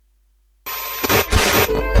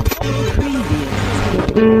Oh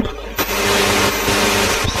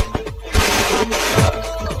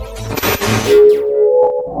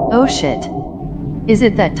shit. Is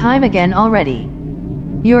it that time again already?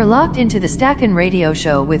 You're locked into the Stackin' Radio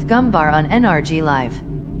Show with Gumbar on NRG Live.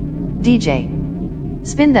 DJ.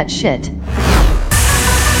 Spin that shit.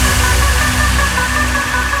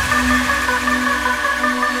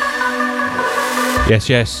 Yes,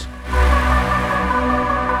 yes.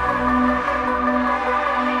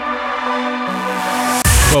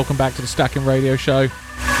 Welcome back to the Stackin' Radio Show.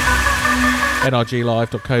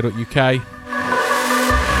 nrglive.co.uk.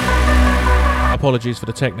 Apologies for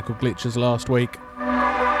the technical glitches last week.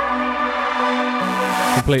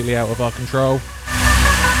 Completely out of our control.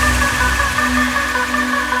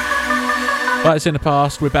 But it's in the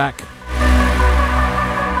past, we're back.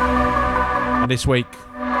 And this week,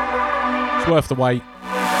 it's worth the wait.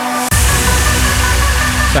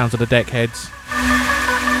 Sounds of the Deckheads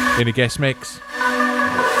in a guest mix.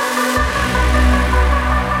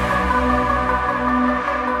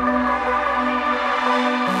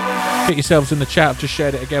 Get yourselves in the chat. I've just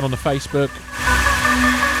shared it again on the Facebook.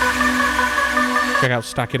 Check out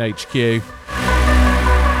Stackin' HQ. Get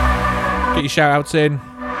your shout outs in.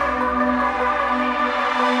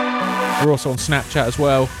 We're also on Snapchat as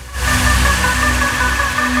well.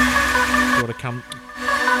 If you want to come.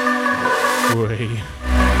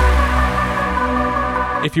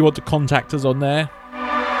 If you want to contact us on there,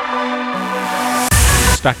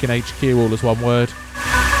 Stackin' HQ, all as one word.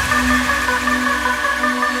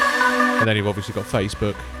 And then you've obviously got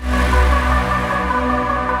Facebook,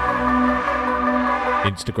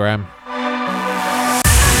 Instagram.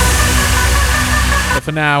 But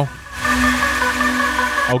for now,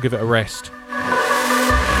 I'll give it a rest.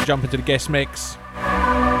 Jump into the guest mix.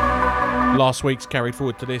 Last week's carried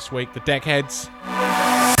forward to this week, the Deckheads.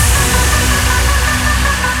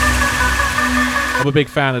 I'm a big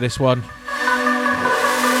fan of this one.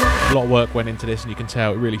 A lot of work went into this and you can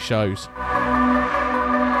tell it really shows.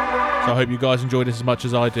 So I hope you guys enjoyed this as much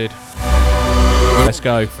as I did. Let's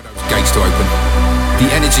go. For those gates to open. The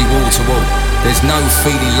energy wall to wall. There's no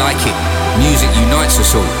feeling like it. Music unites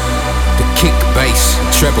us all. The kick, bass,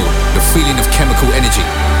 treble. The feeling of chemical energy.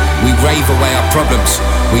 We rave away our problems.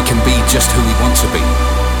 We can be just who we want to be.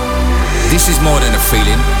 This is more than a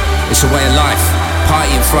feeling. It's a way of life.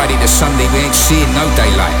 Partying Friday to Sunday. We ain't seeing no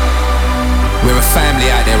daylight. We're a family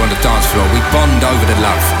out there on the dance floor. We bond over the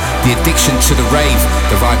love. The addiction to the rave,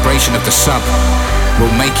 the vibration of the sub.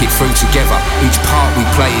 We'll make it through together. Each part we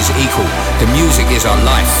play is equal. The music is our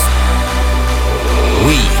life.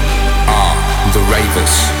 We are the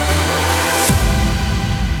Ravers.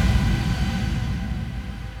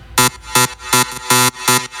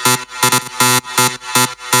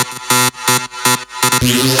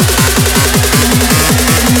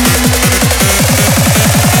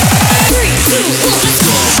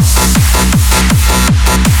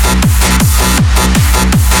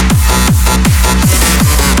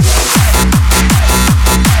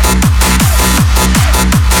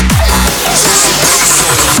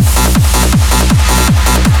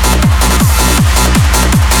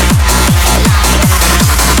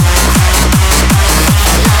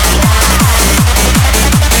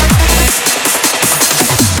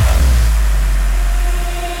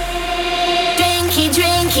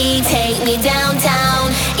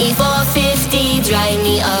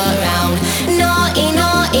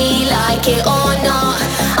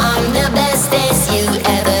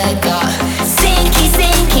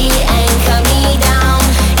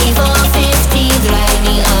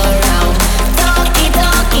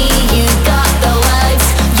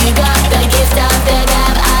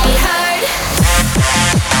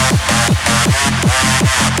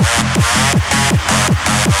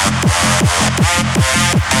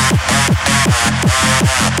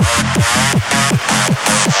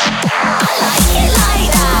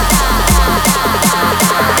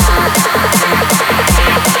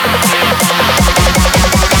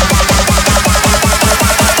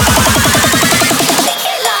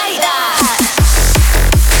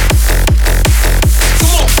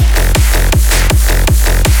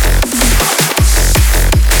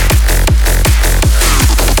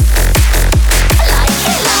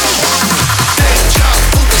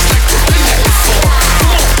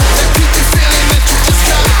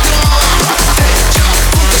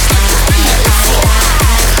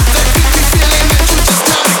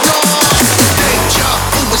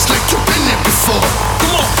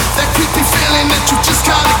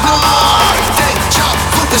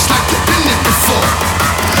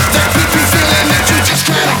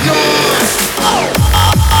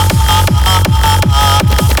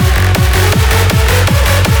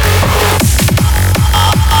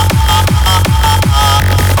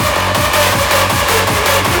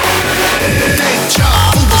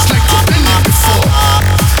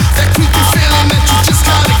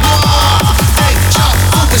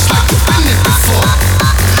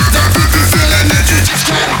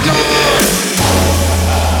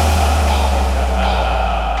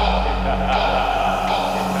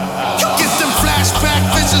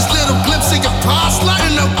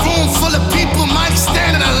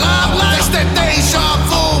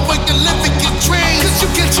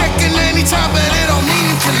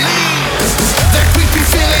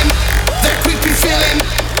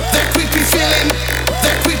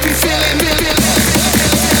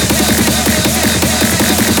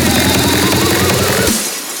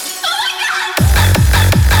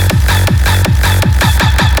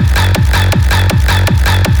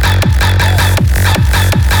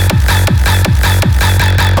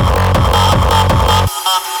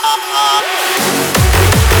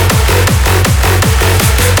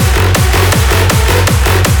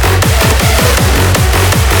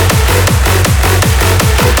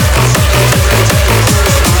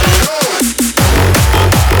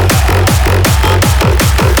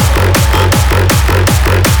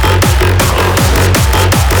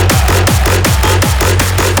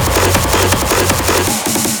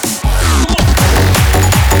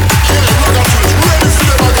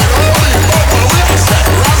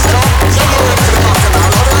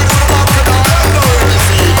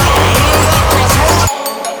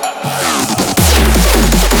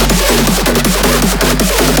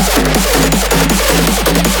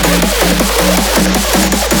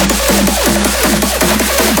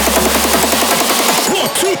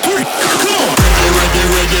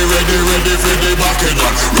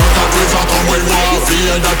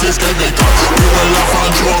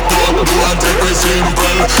 simple.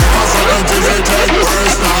 Cause certain things they take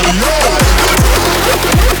personal.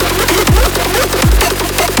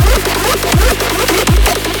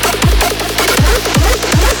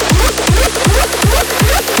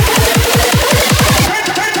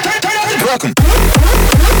 Welcome.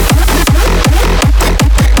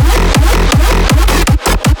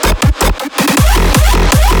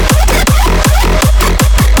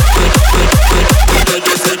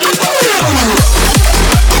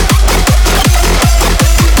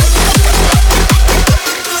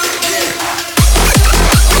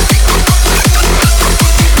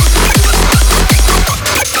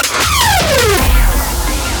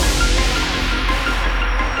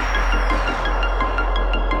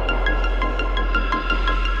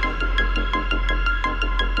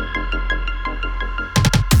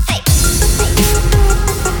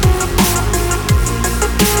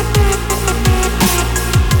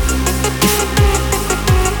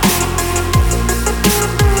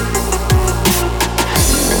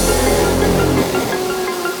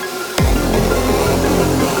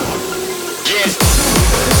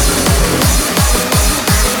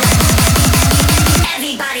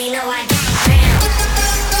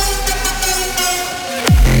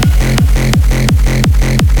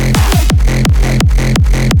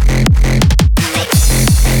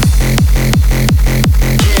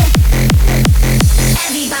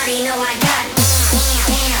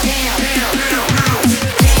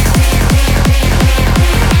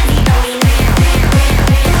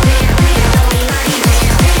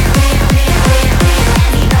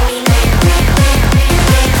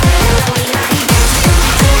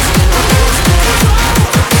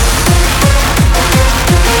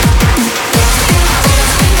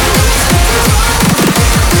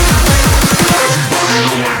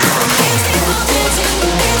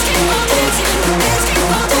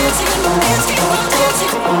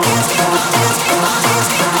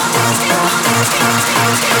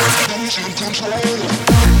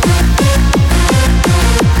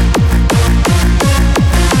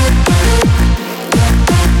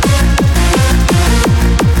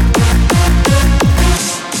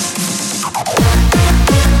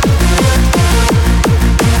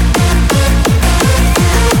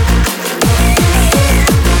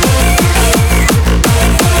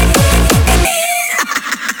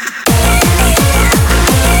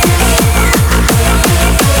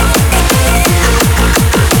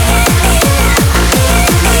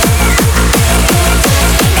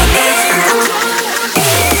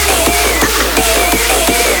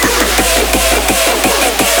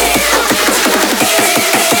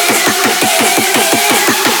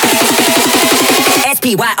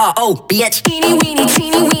 P-Y-R-O, bitch. Teeny weeny,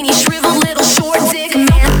 shriveled little short dick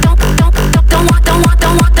man. Don't want.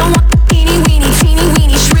 Teeny weeny,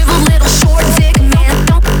 shriveled little short dick man.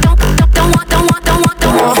 Don't want.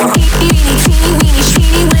 Teeny weeny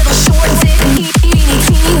little short dick.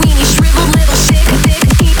 Teeny weeny, shriveled little shit dick.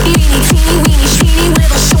 Teeny weeny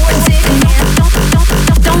little short dick man.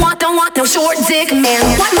 Don't want no short dick man.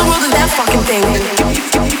 What in the world is that fucking thing?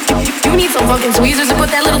 You need some fucking tweezers to put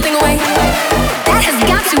that little thing away. That has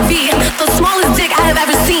got to be the smallest dick I have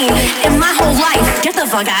ever seen in my whole life. Get the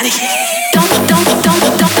fuck out of here.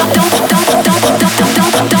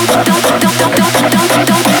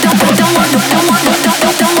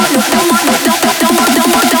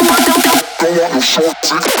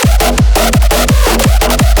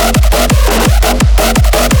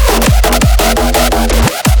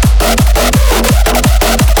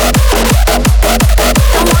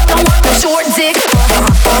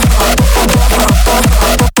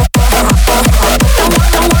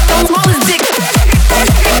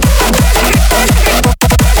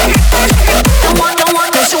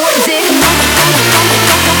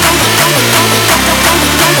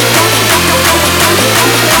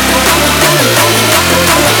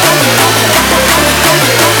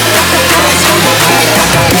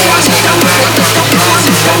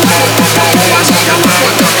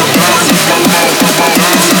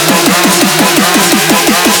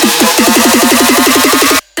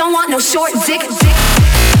 Short dick.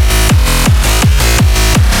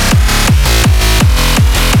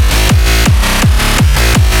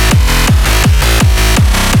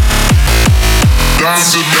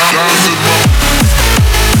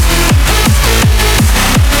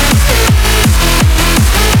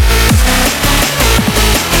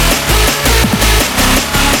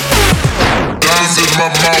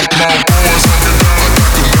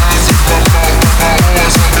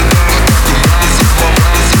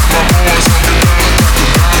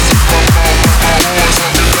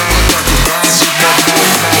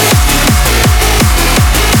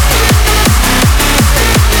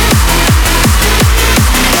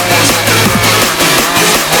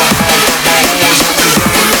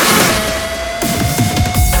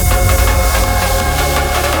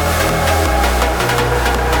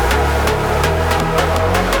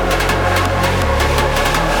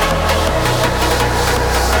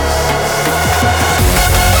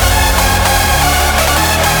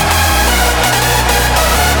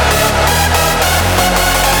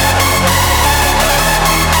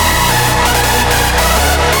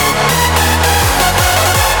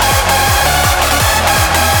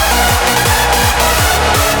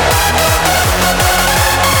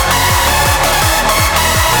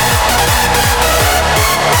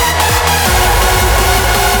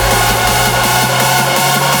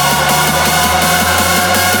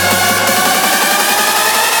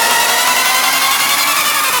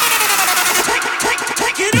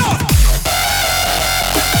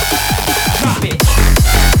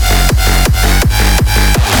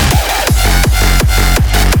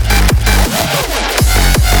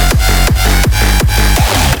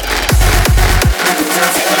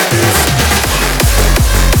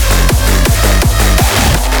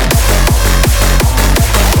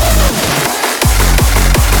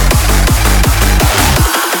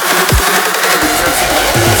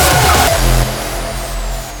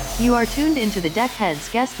 You are tuned into the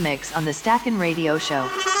Deckheads guest mix on the Stackin' Radio Show.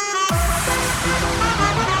 If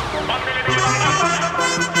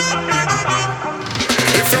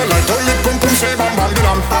you like to lick pum pum, say bam bam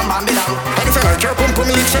dilam, bam bam dilam. And if you like your pum pum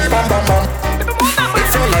lick, say bam bam bam.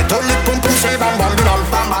 If you like to lick pum pum, say bam bam dilam,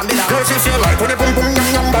 bam bam dilam. Girls, if you like to lick pum pum,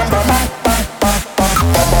 yum yum bam bam bam.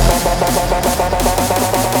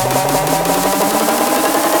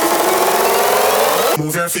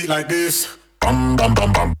 Move your feet like this. Bum bum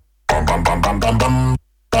bum bum. Bum bum bum bum bum bum.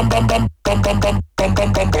 Bum bum bum bum bum bum bum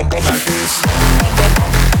bum bum bum bum like this.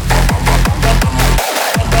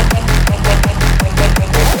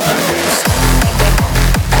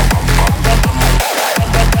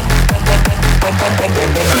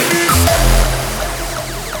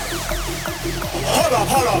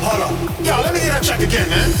 Hold up. Yo, let me hear that track again,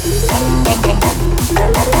 man.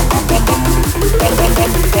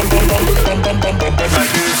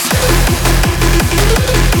 Like this.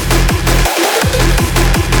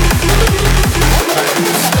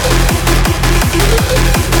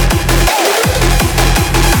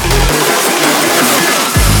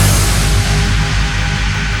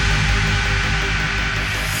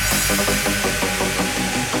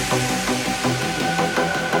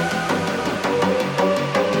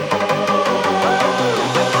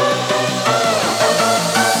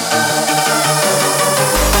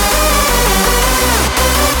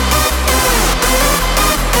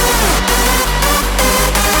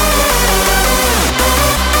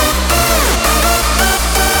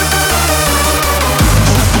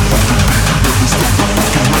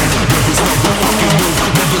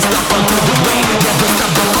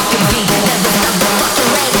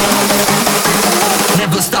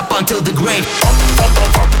 Until the grave.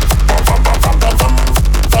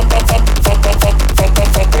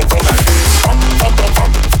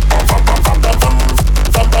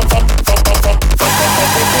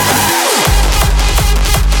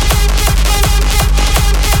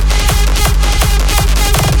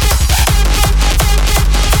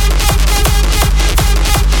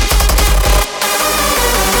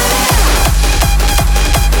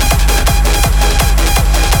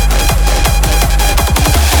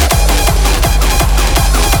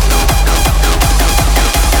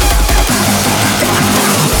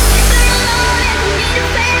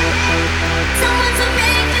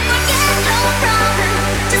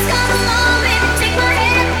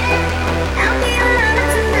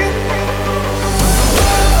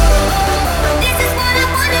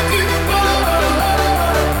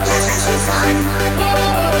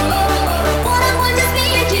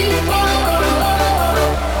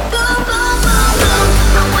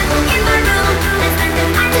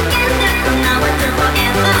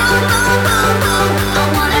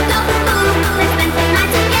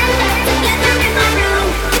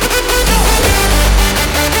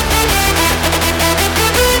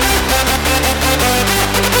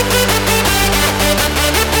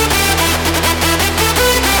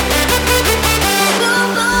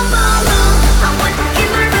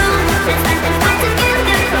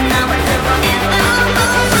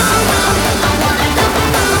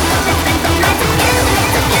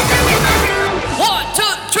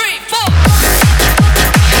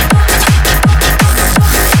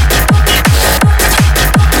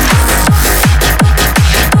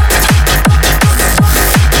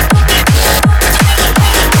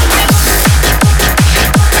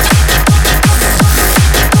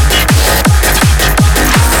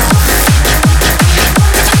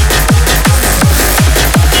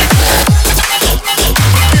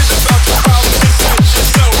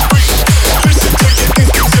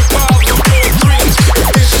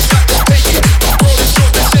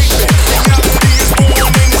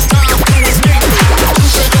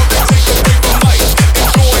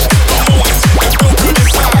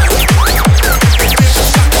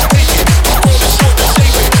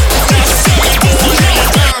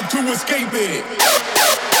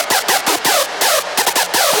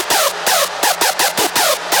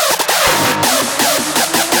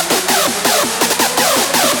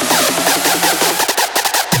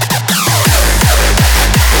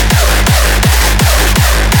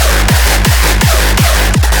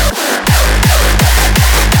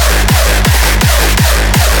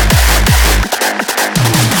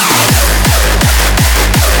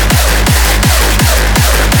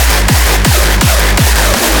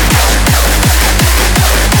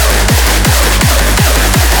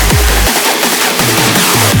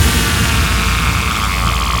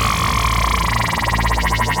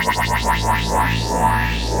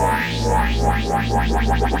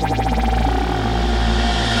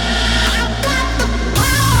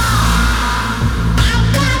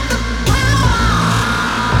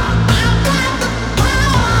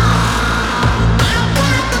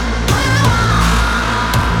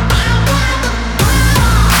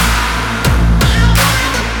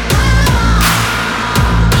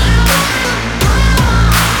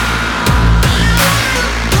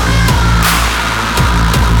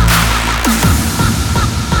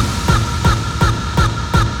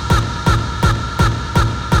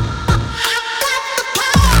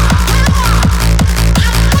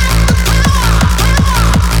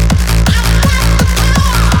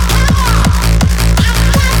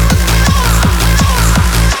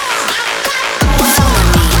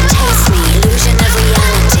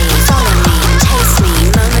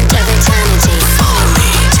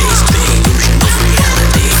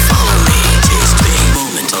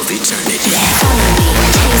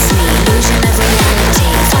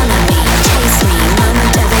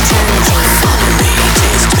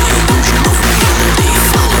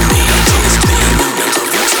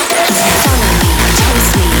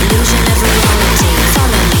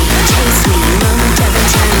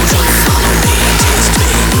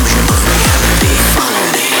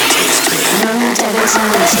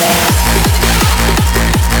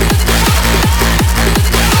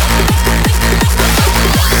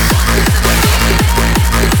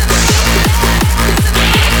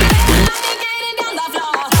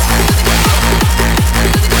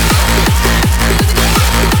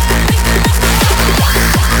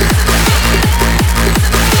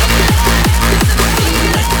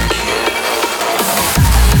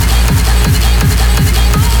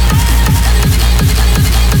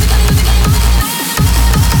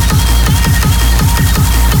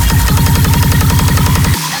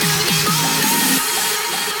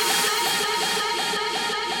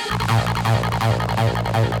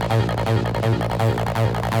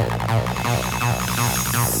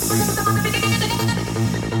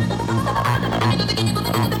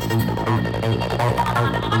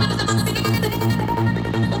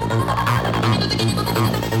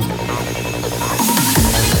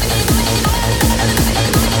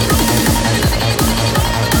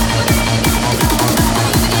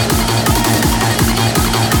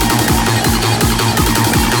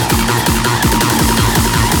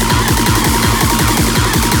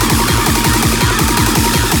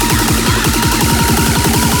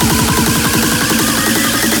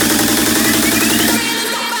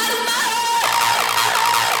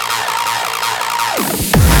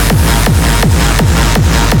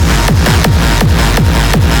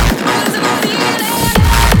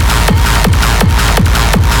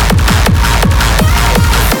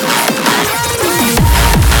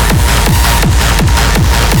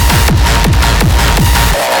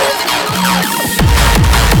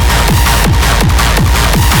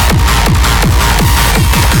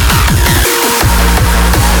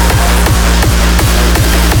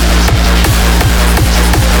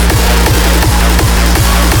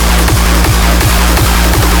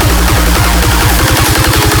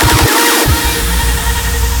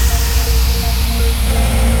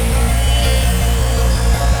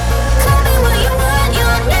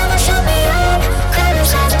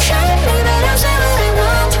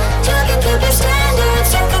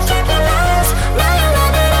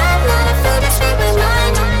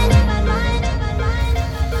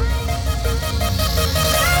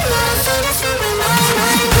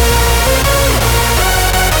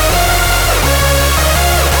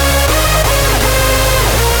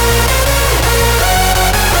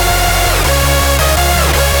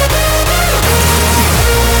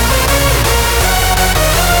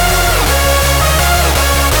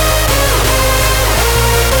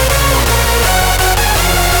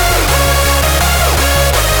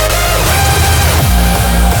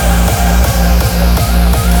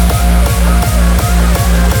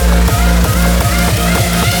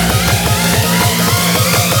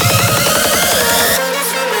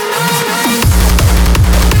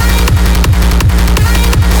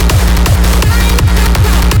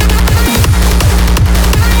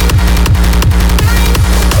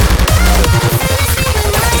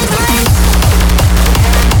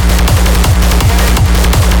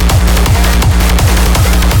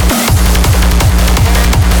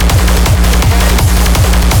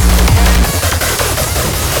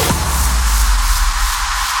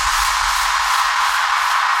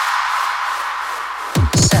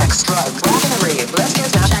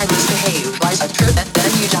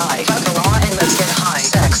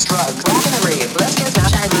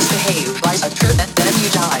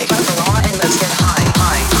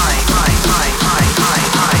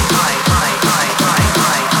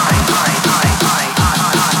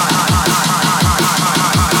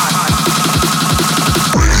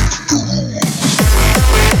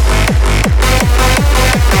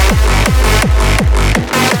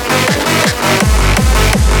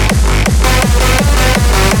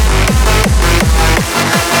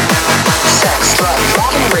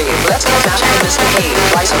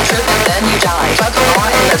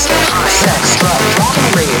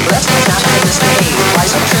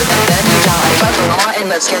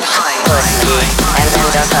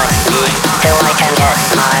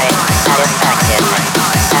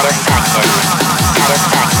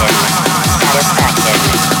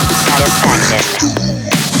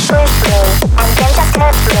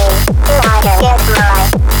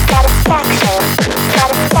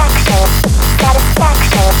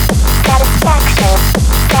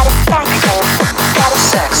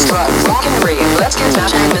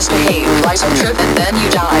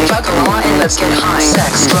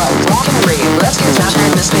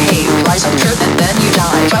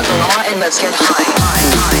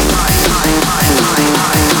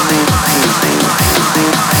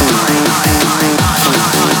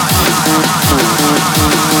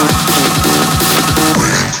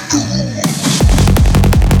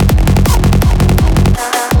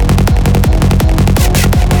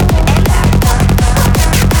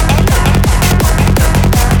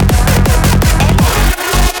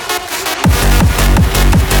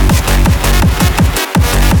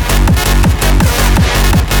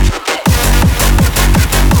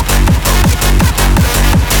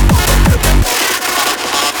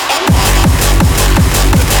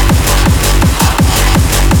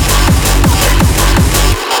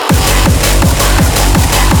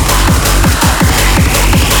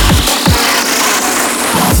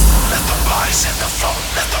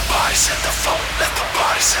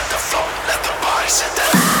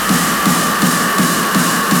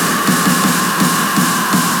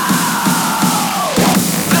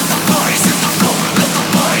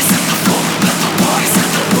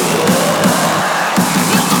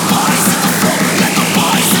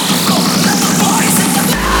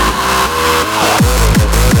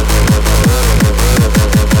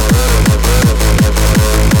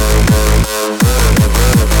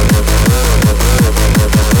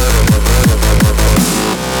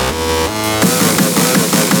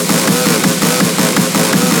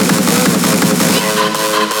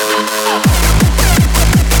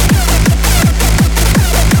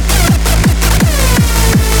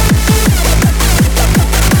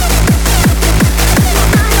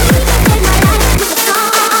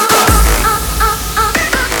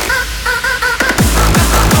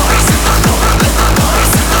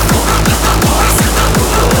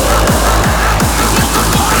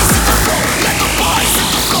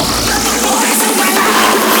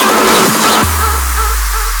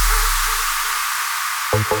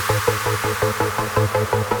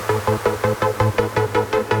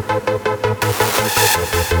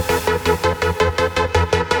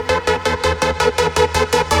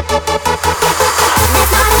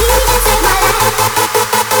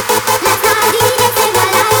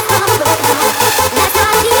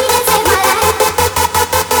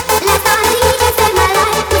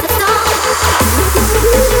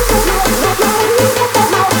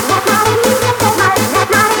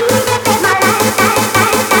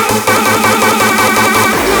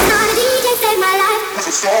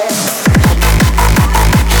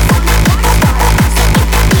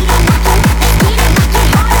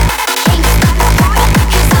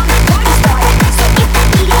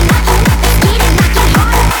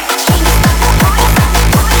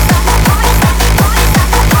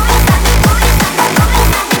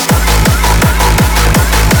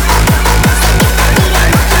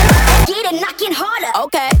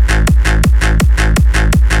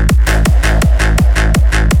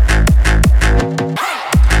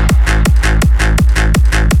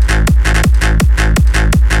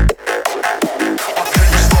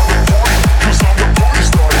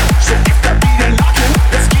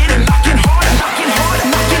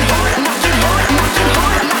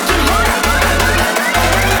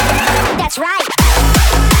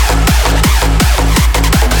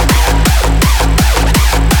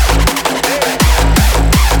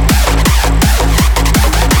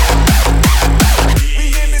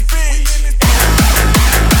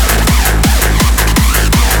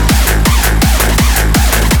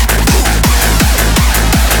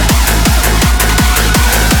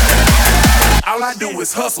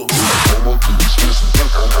 is hustle. All I do is hustle.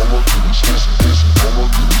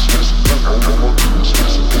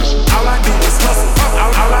 All I do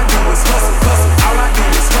is hustle. Hustle. All I do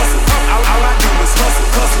is hustle. All I do is hustle.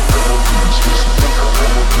 Hustle.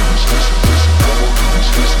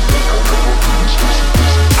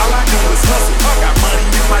 All I do is hustle. Got money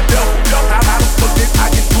in my duffel. How the fuck did I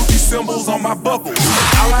get Gucci symbols on my buckle?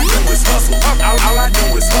 All I do is hustle. All I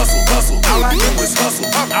do is hustle. Hustle. All I do is hustle.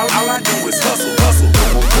 All I do is hustle. Hustle.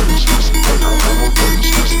 All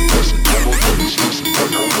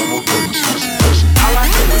I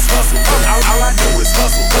do is hustle. All I do is hustle. All I do is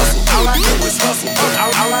hustle. All I do is hustle.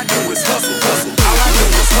 All I do is hustle. All I do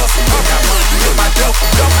is hustle. Got money in my duffel.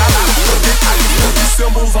 I get Gucci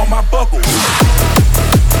symbols on my buckle.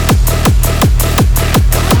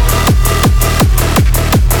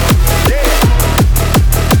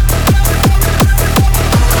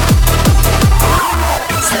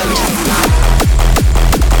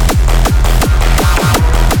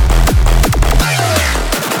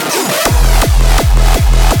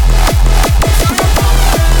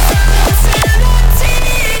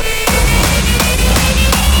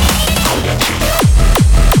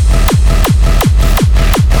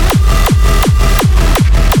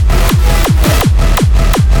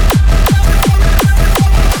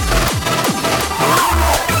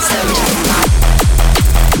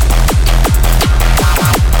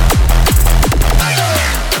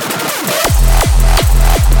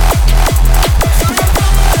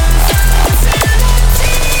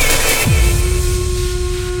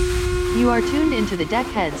 You are tuned into the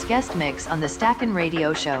Deckheads guest mix on the Stackin'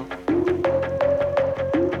 Radio Show.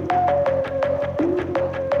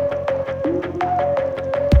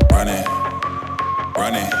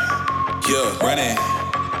 Running, yeah, running.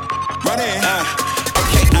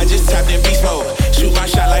 Okay, I just tapped in beast mode. Shoot my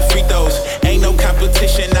shot like free throws. Ain't no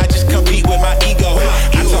competition, I just compete with my ego.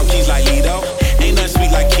 I talk keys like Lido, ain't nothing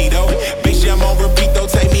sweet like keto. Bitch, I'm on repeat though,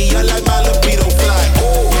 take me up like my libido fly.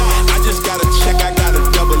 I just gotta check, I gotta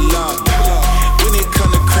double up. When it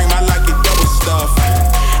come to cream, I like it double stuff.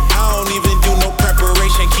 I don't even do no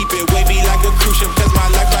preparation, keep it wavy like a cruise ship, cause my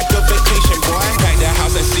life like a vacation, boy. Pack that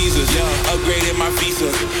house at Caesars, upgraded my visa.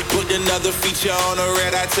 Put another feature on a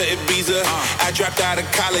red eye to Ibiza. I dropped out of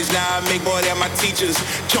college, now I make more than my teachers.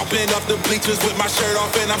 Jumping off the bleachers with my shirt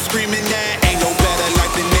off and I'm screaming that ain't no better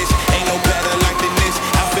like than this, ain't no better like than this.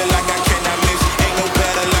 I feel like I cannot miss, ain't no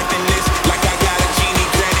better like than this. Like I got a genie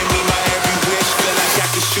granting me my every wish. Feel like I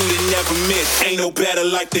can shoot and never miss, ain't no better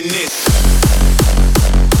like than this.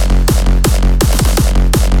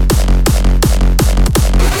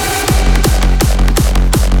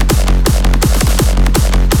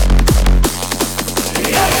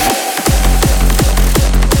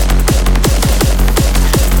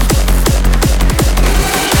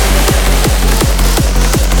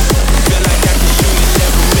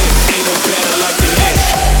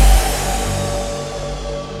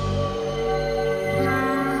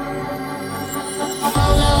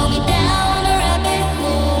 Follow me down.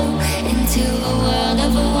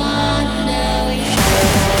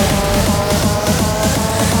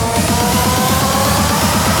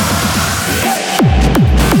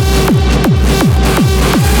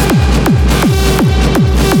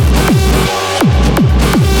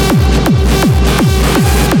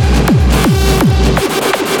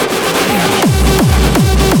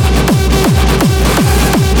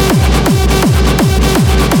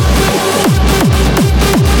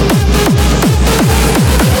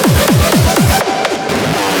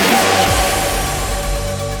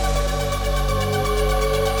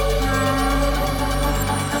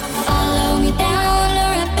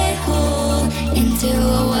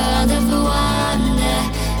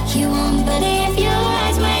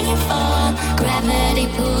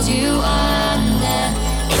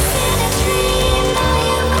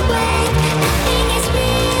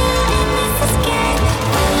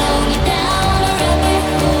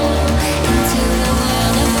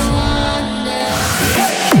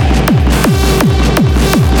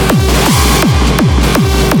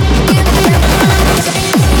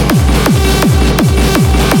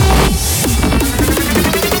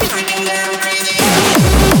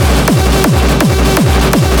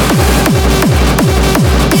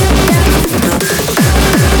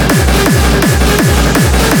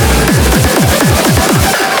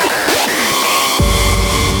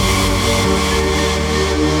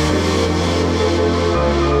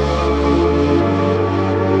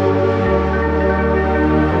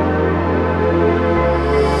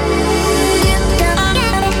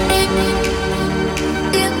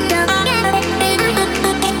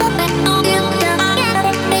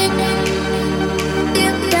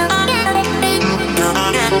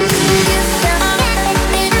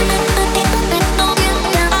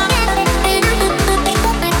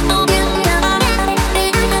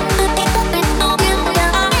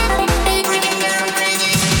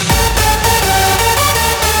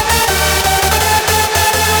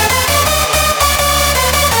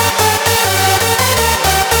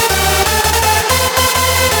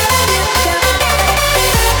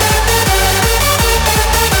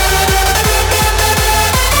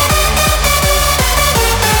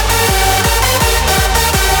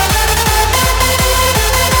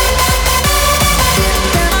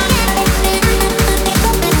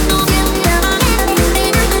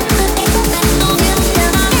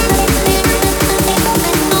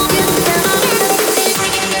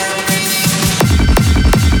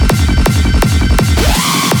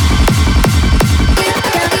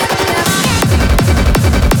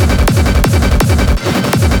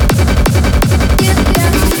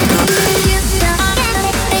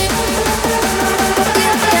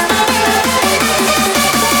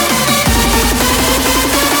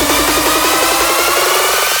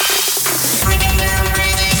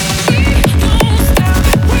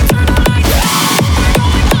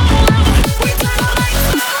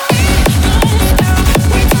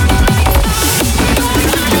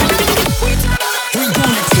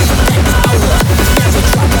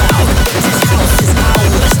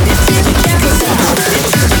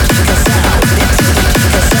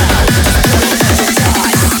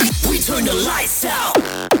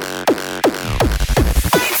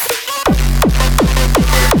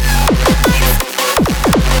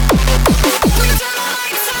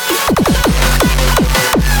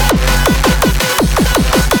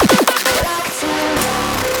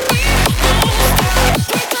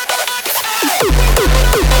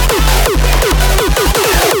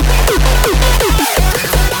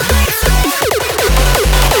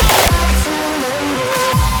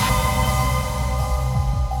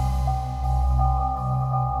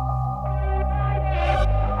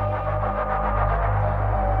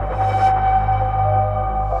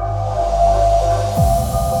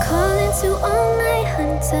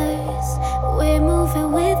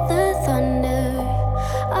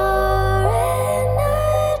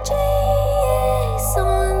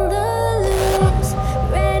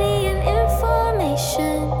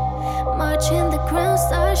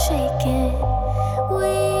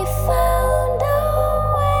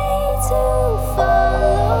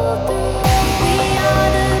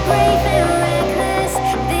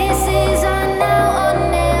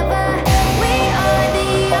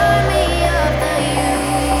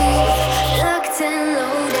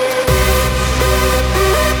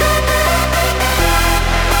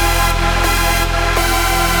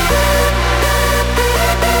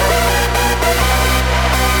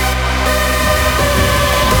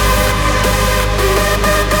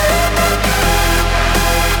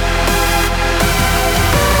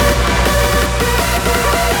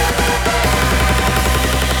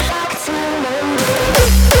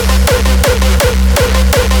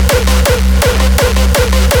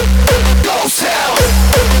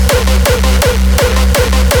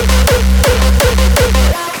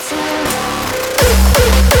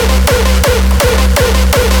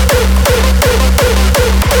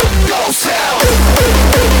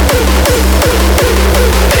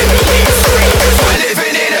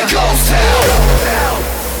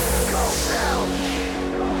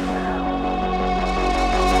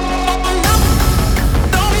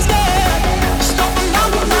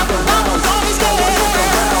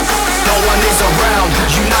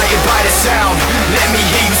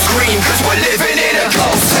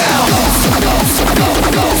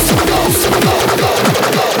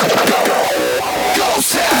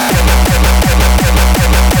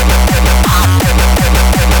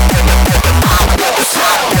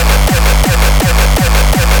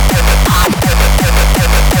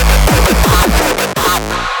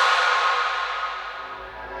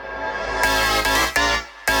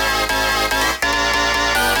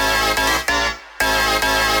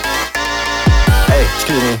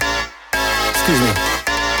 Excuse me.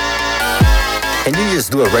 Can you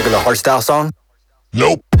just do a regular hardstyle song?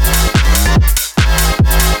 Nope.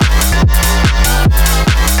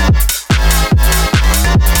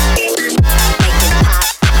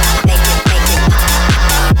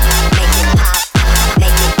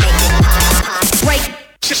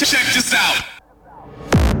 Check this out.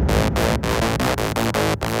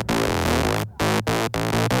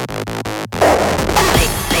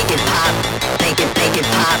 Make it pop, make it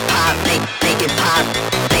pop, pop, make it pop,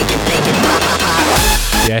 make it pop, pop, pop.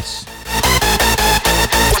 Yes.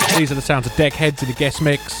 These are the sounds of Deckheads in the guest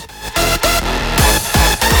mix.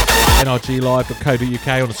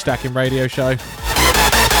 nrglive.co.uk on the Stacking Radio Show.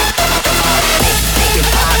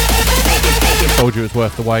 Told you it was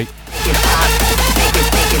worth the wait.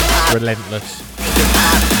 Relentless.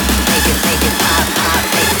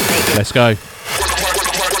 Let's go.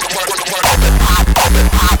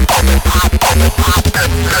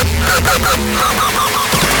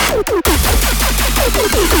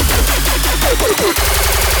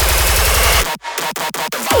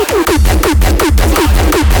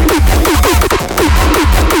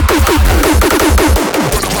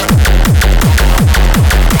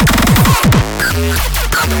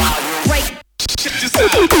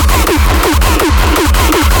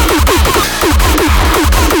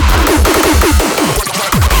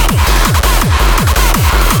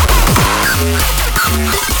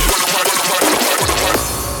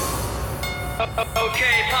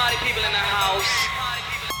 Okay, party people in the house.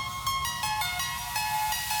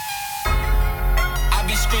 I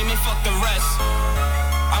be screaming, fuck the rest.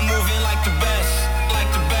 I'm moving like the best, like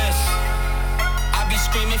the best. I be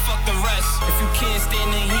screaming, fuck the rest. If you can't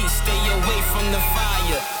stand the heat, stay away from the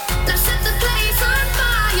fire. Now set the place on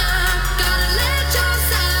fire. Gotta let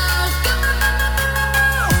yourself go.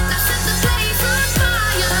 Now set the place on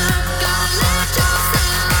fire. Gotta let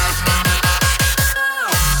yourself go.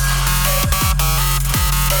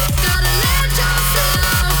 Gotta let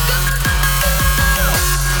yourself go.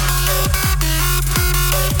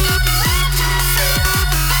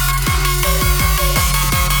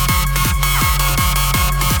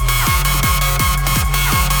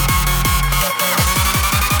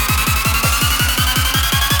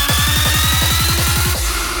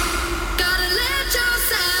 Gotta let yourself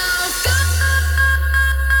go.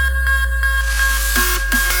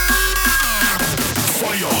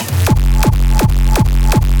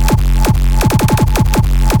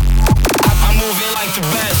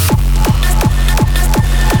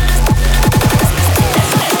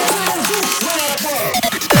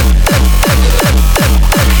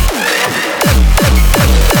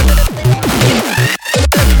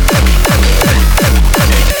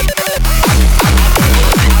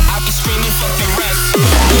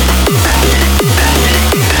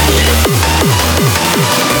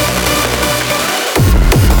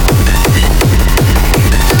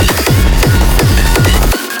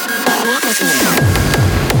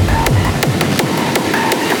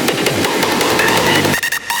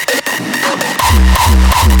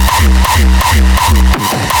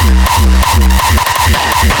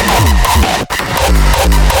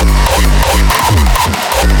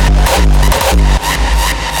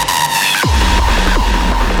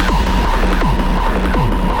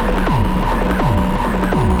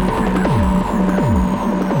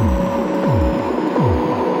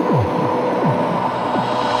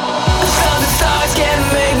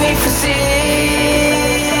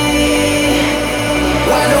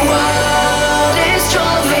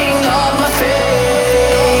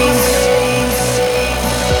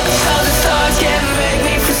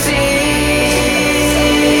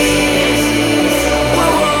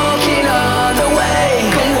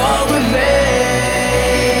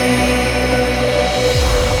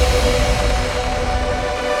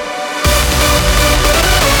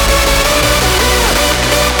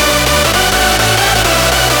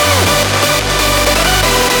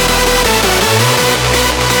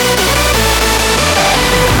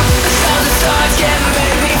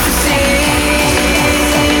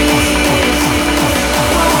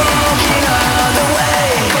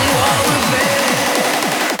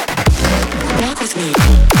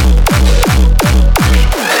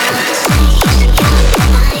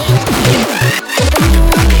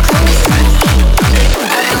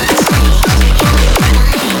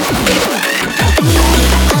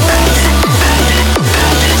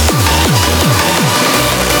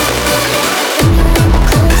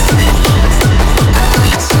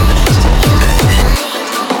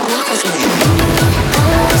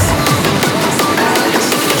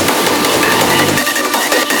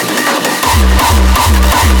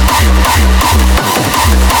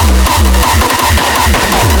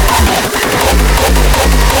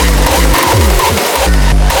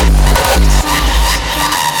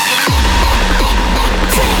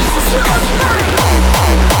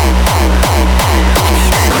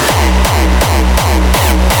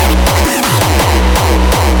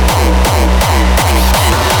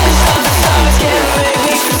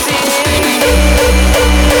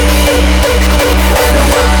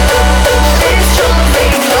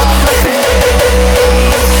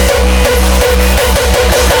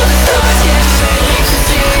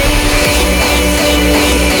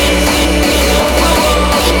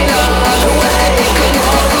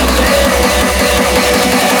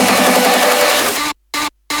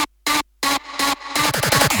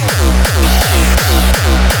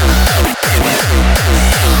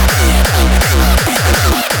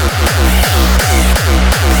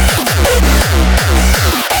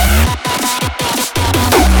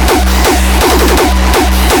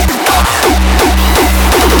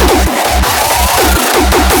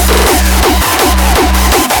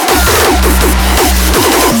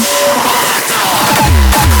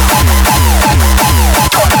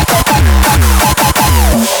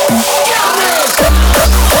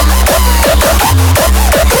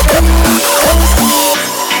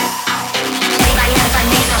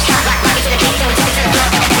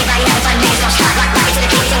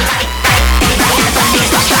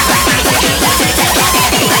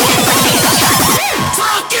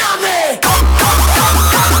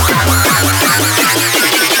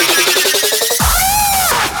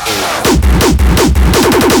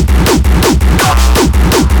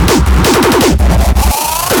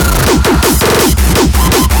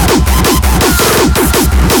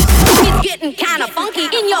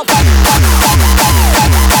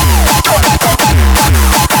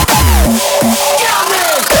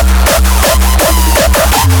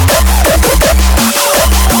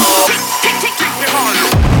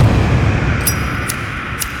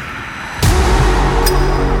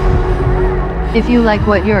 If you like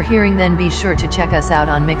what you're hearing, then be sure to check us out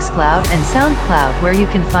on Mixcloud and SoundCloud, where you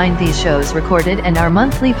can find these shows recorded and our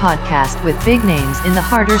monthly podcast with big names in the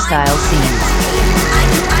harder style scenes.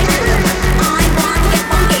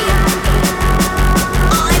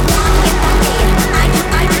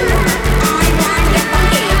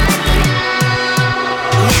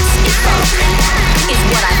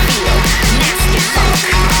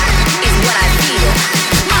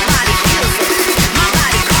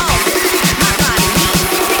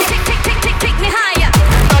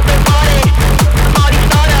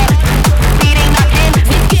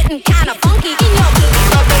 Kinda funky in your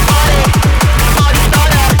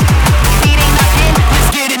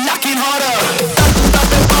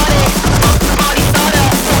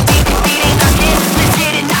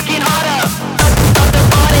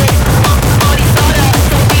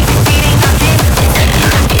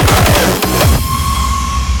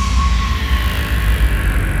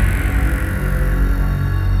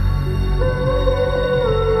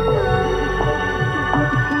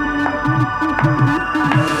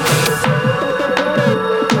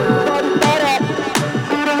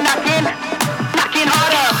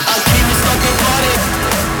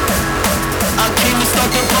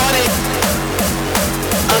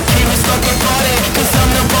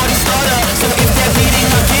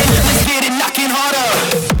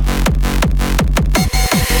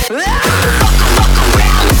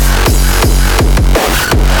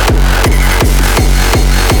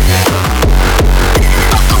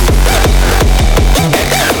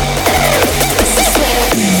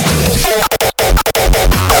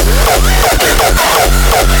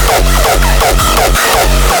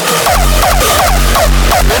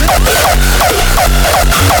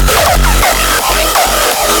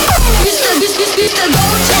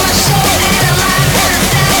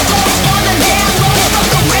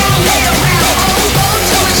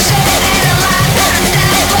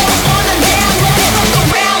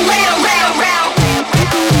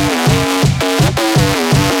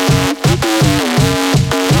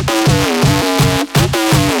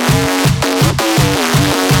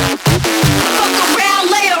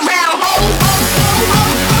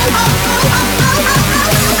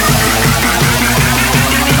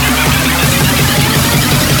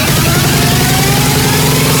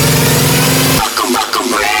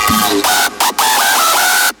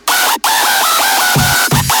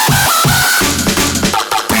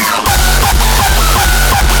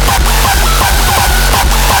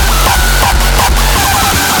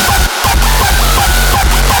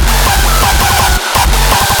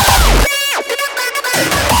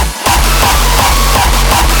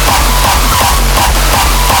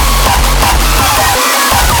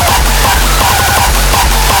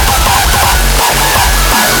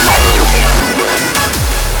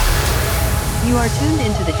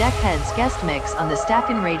Deckheads guest mix on the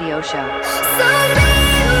Stackin' Radio Show.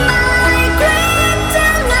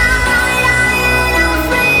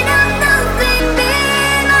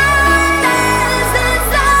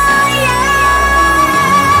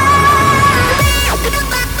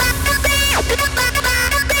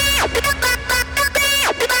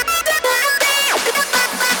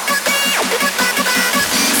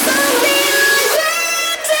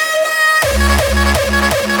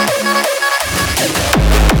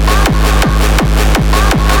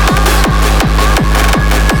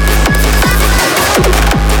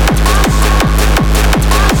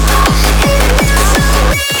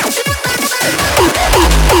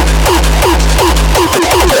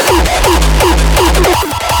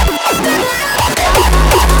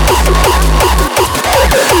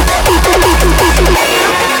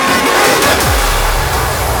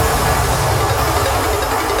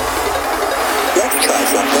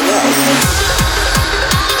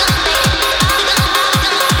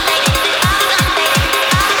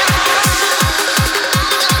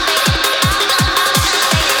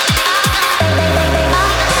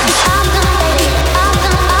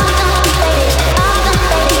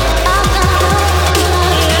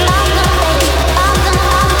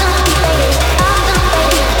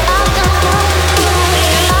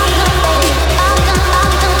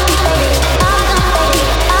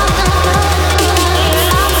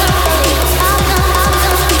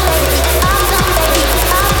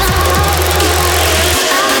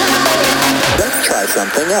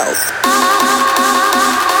 Something else.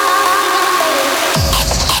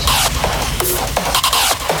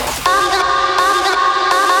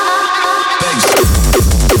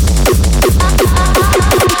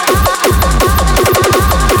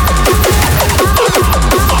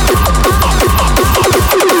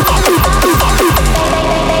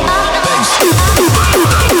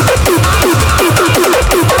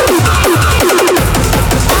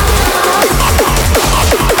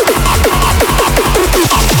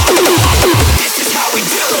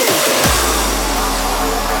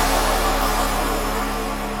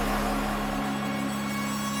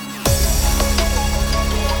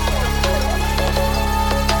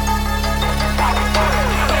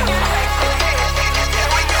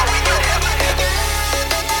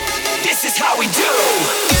 how we do.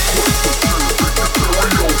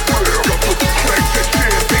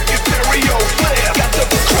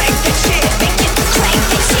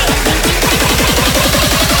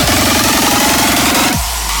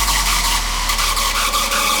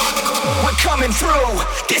 We're coming through,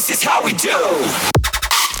 this is how we do.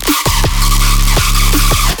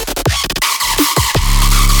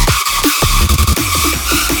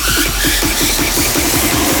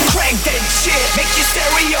 Crank that shit, make your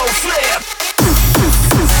stereo flip.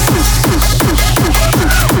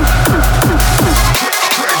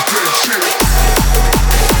 Crank that shit.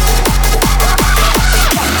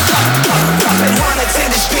 Dropping harmonics in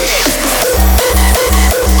this bitch.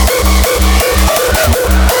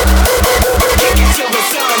 Kick it till the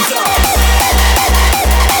sun's up.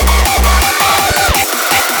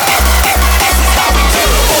 This is how we do.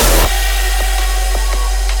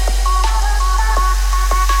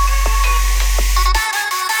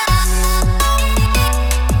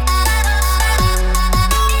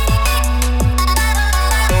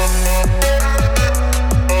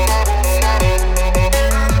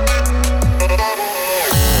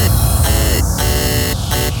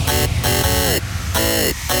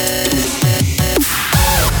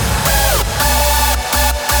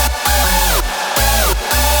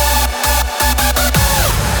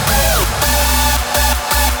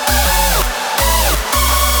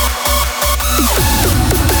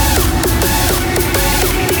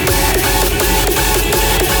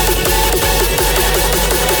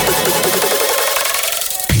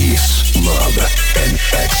 Peace, love, and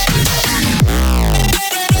ecstasy.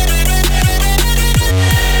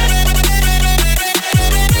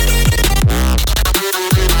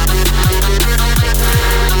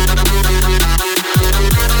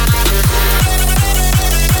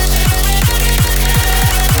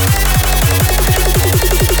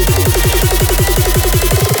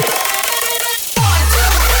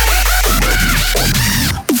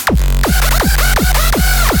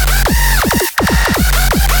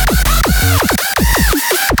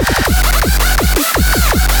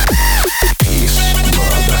 Peace,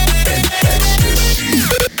 love, and ecstasy.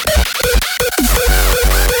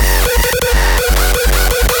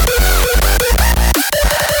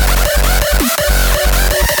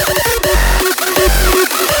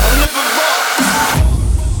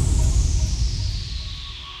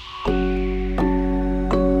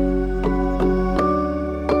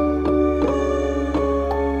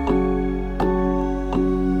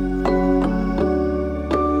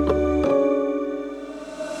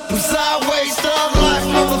 I'm sideways, thug life,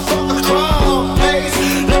 motherfucker, crawl, pace.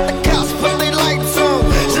 Let the cops put their lights on.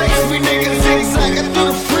 Chase me, nigga, zigzagging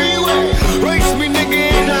through the freeway. Race me,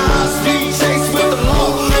 nigga, in the high speed chase with the law.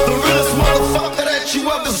 The realest motherfucker that you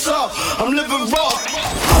ever saw. I'm living raw.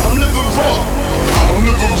 I'm living raw. I'm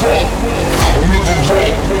living raw. I'm living raw.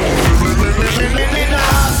 In the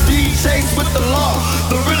high speed chase with the law.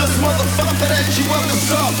 The realest motherfucker that you ever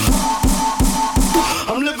saw.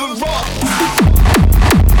 I'm living raw.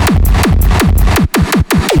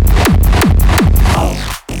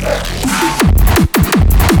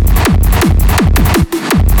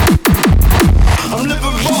 I'm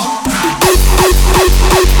living raw. I'm living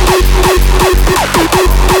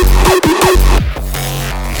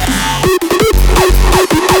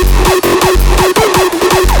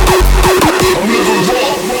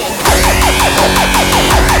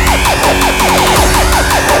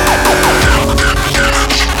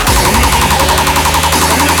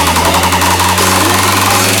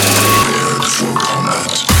For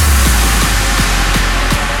comment.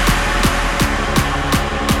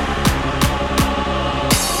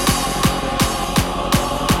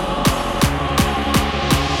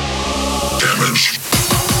 Damage.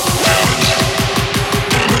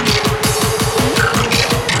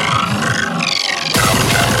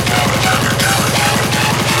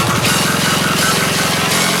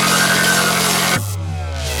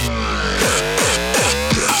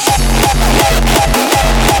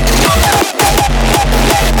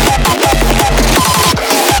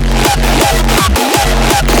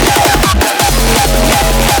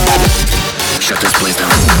 Shut this place down.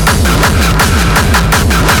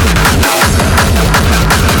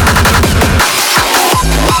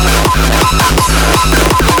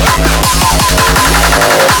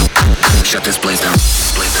 Shut this place down.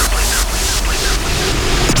 Place down. Place down. Place down.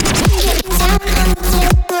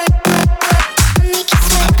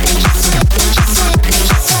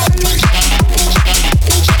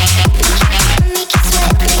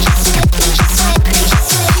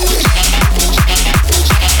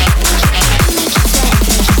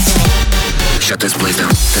 Shut this place down.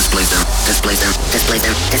 This place down. This place down. This place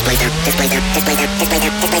down. This place down. This place down. This place down. This place down. This place down. This place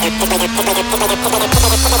down. This place down.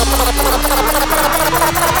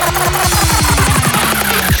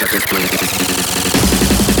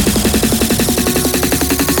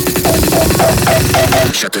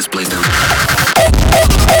 Shut this place down.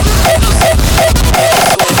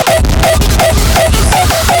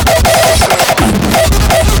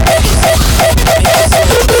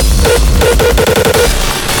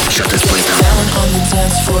 Shut this place down. Down on the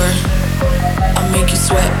dance floor. I'll make you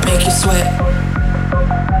sweat, make you sweat.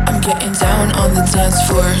 I'm getting down on the dance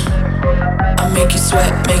floor. I'll make you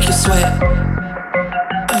sweat, make you sweat.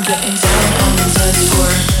 I'm getting down on the dance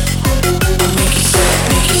floor. I'll make you sweat,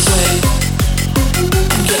 make you sweat.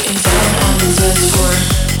 I'm getting down on the dance floor.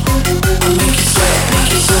 I'll make you sweat,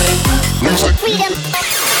 make you sweat. Music freedom.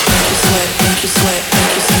 Make you sweat, make you sweat,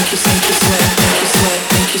 make you sink, you sink, you sweat, make you sweat,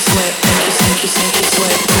 make you sweat, make you sink, you sink, you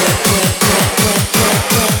sweat, sweat, sweat, sweat,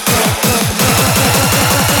 sweat,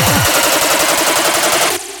 sweat,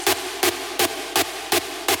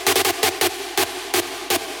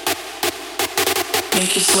 sweat,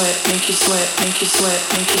 Make you sweat, make you sweat, make you sweat,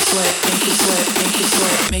 make you sweat, make you sweat, make you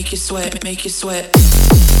sweat, make you sweat, make you sweat,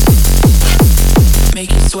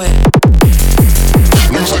 make you sweat.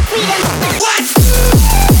 Music freedom. What?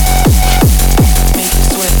 Make you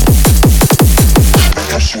sweat.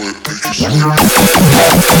 I sweat, make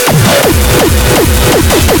you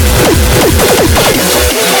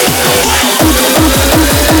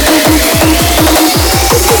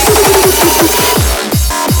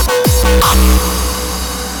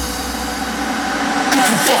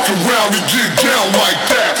fuck around and get down like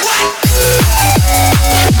that.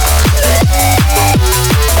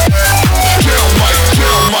 Down like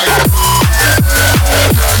that.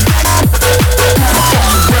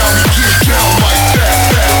 Fuck around and get down like that.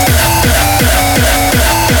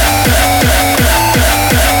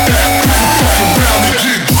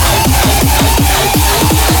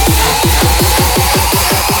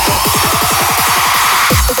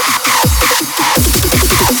 Fuck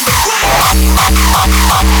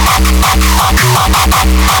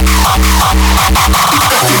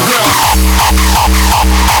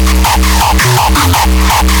around and get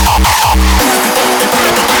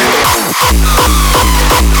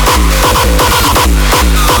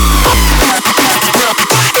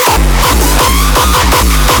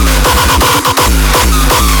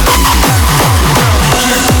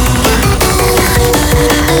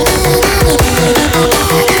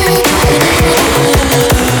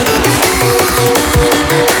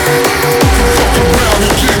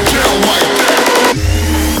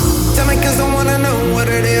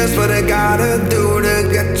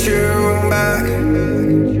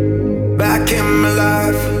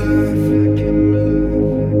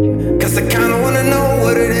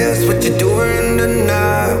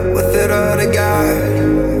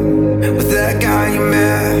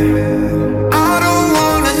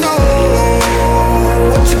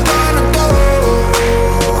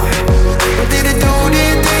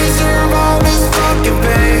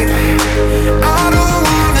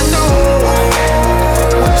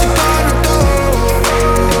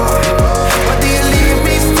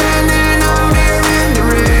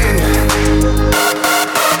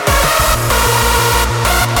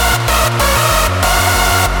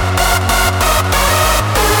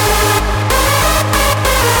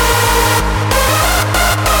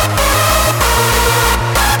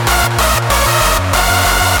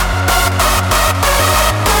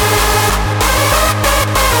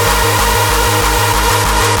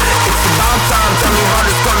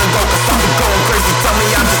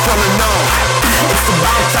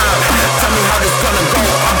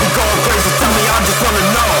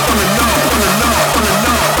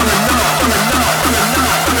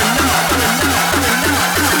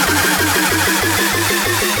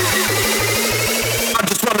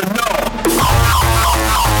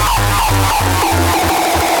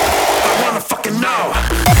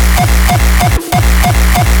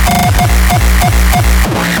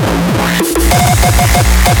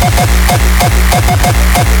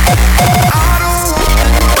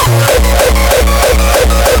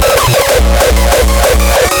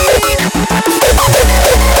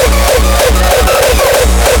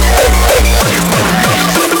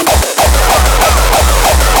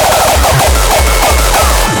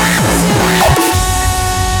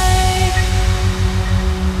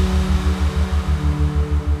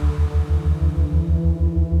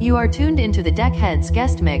You are tuned into the Deckheads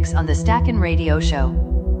guest mix on the Stackin' Radio Show.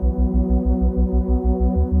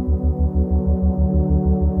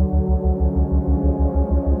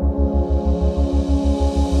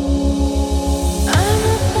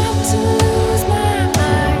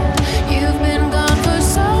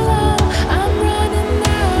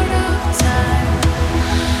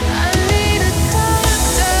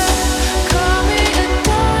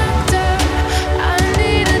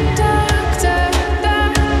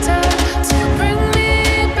 Bring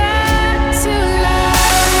me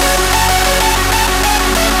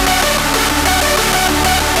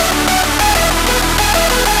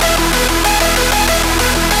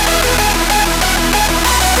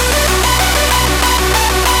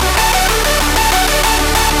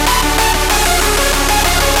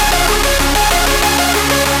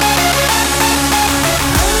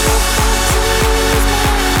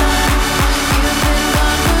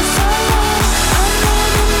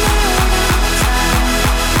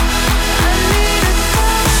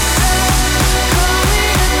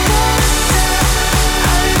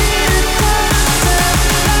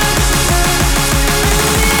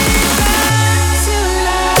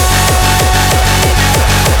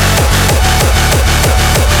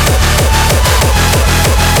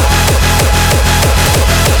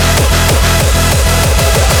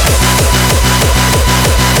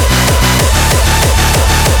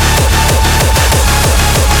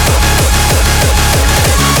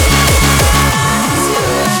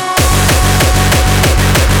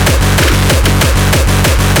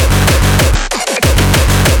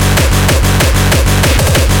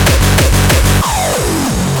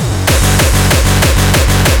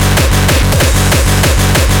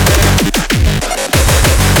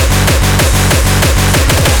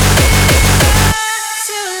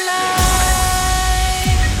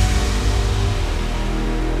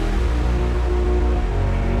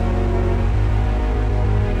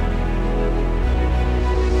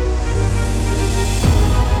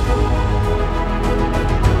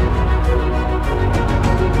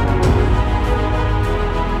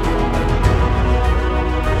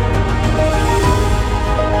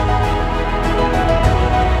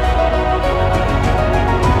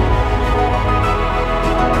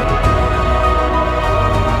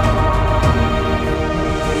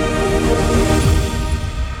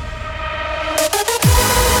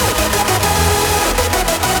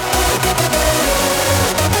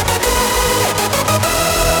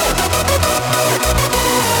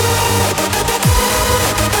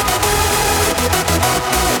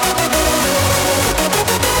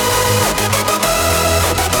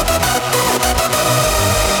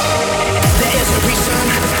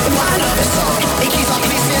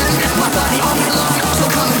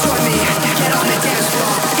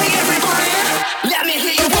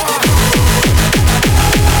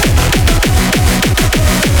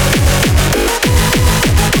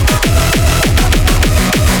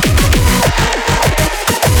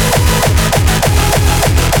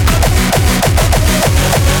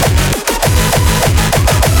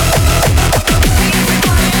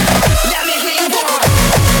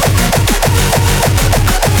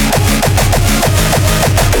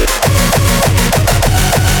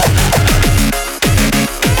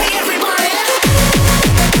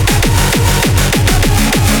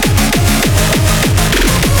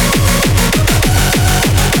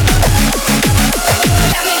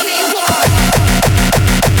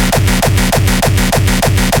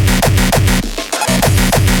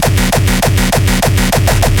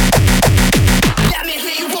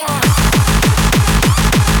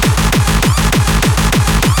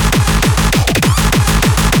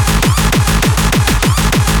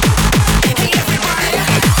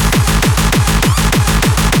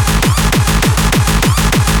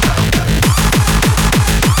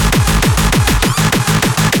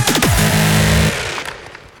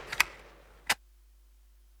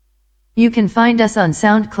You can find us on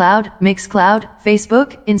SoundCloud, Mixcloud,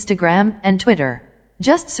 Facebook, Instagram, and Twitter.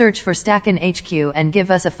 Just search for Stackin' HQ and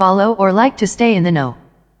give us a follow or like to stay in the know.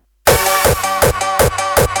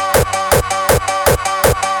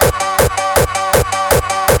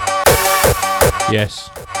 Yes.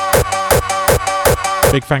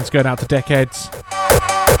 Big thanks going out to Deckheads.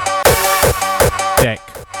 Deck.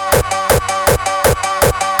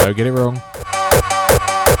 Don't get it wrong.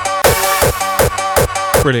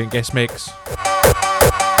 Brilliant guest mix.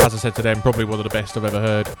 As I said to them, probably one of the best I've ever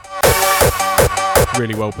heard.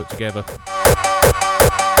 Really well put together.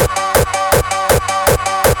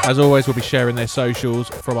 As always, we'll be sharing their socials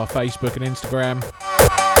from our Facebook and Instagram.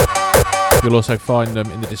 You'll also find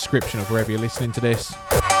them in the description of wherever you're listening to this.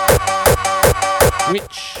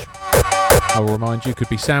 Which, I will remind you, could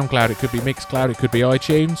be SoundCloud, it could be Mixcloud, it could be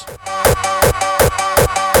iTunes.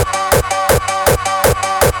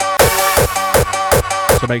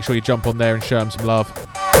 So make sure you jump on there and show them some love.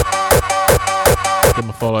 Give them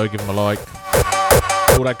a follow, give them a like.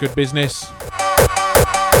 All that good business.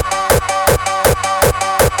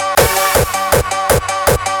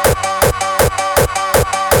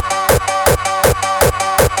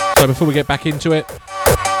 So before we get back into it,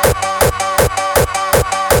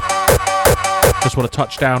 just want to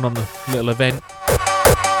touch down on the little event.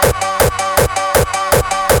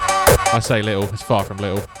 I say little, it's far from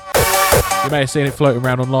little. You may have seen it floating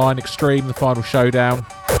around online. Extreme, the final showdown.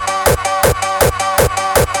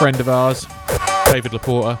 Friend of ours, David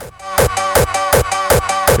Laporta,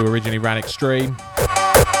 who originally ran Extreme.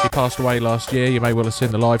 He passed away last year. You may well have seen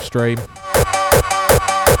the live stream.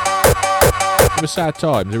 It was sad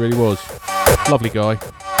times, it really was. Lovely guy.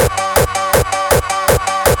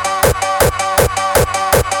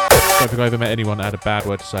 Don't think I ever met anyone that had a bad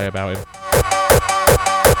word to say about him.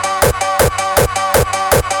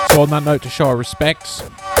 So on that note, to show our respects,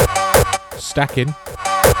 Stackin'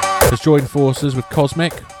 has joined forces with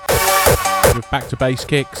Cosmic, with Back to Base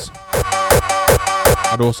Kicks,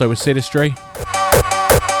 and also with Sinistry.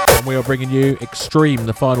 And we are bringing you Extreme,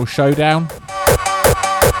 the final showdown.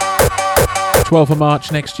 12th of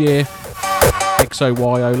March next year,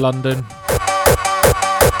 XOYO London.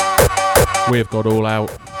 We have got all out.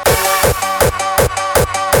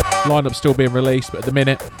 Lineup still being released, but at the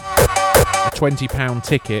minute, a £20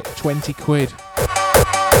 ticket, 20 quid,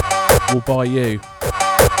 will buy you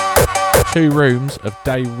 2 rooms of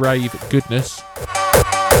day rave goodness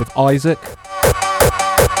with Isaac,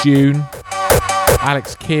 June,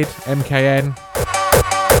 Alex Kidd, MKN.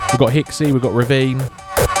 We've got Hixie, we've got Ravine, we've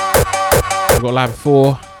got Lab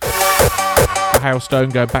 4, got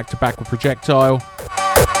Hailstone going back to back with Projectile,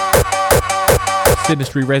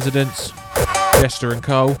 Sinistry Residents, Jester and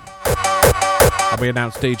Cole. And we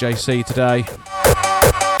announced DJ C today.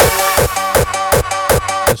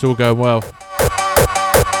 It's all going well.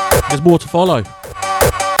 There's more to follow.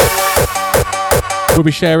 We'll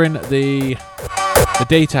be sharing the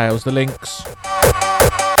details, the links,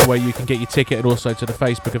 where you can get your ticket, and also to the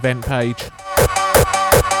Facebook event page.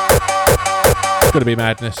 It's going to be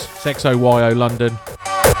madness. It's XOYO London.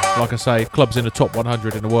 Like I say, clubs in the top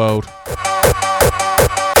 100 in the world.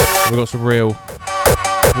 We've got some real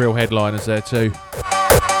headliners there too.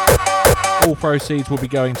 All proceeds will be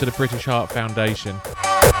going to the British Heart Foundation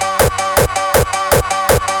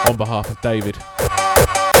on behalf of David.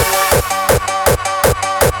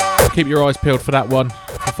 So keep your eyes peeled for that one.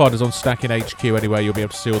 You'll find us on Stackin' HQ anyway. You'll be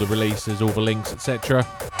able to see all the releases, all the links, etc.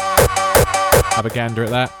 Have a gander at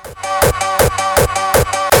that.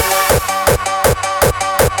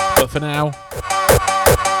 But for now,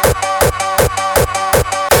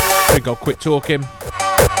 I think I'll quit talking.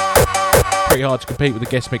 Pretty hard to compete with the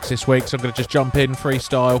guest mix this week, so I'm going to just jump in,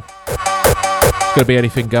 freestyle. It's going to be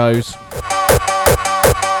anything goes.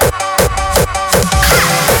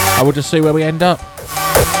 I will just see where we end up.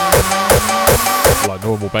 Like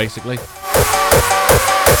normal, basically.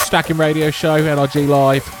 Stackin' Radio Show, NRG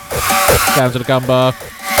Live. Down to the gun bar.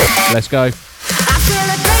 Let's go.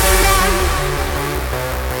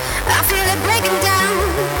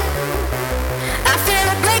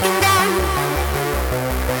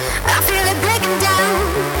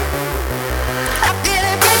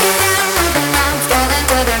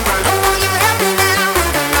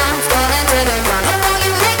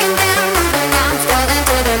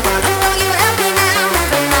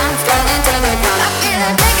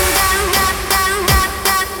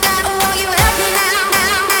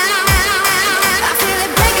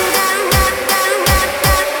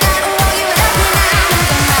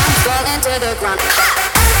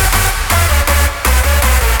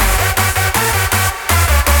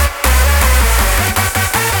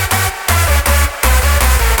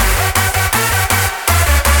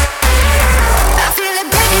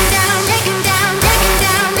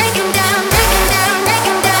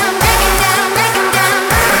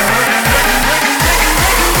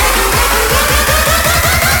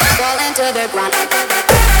 the ground.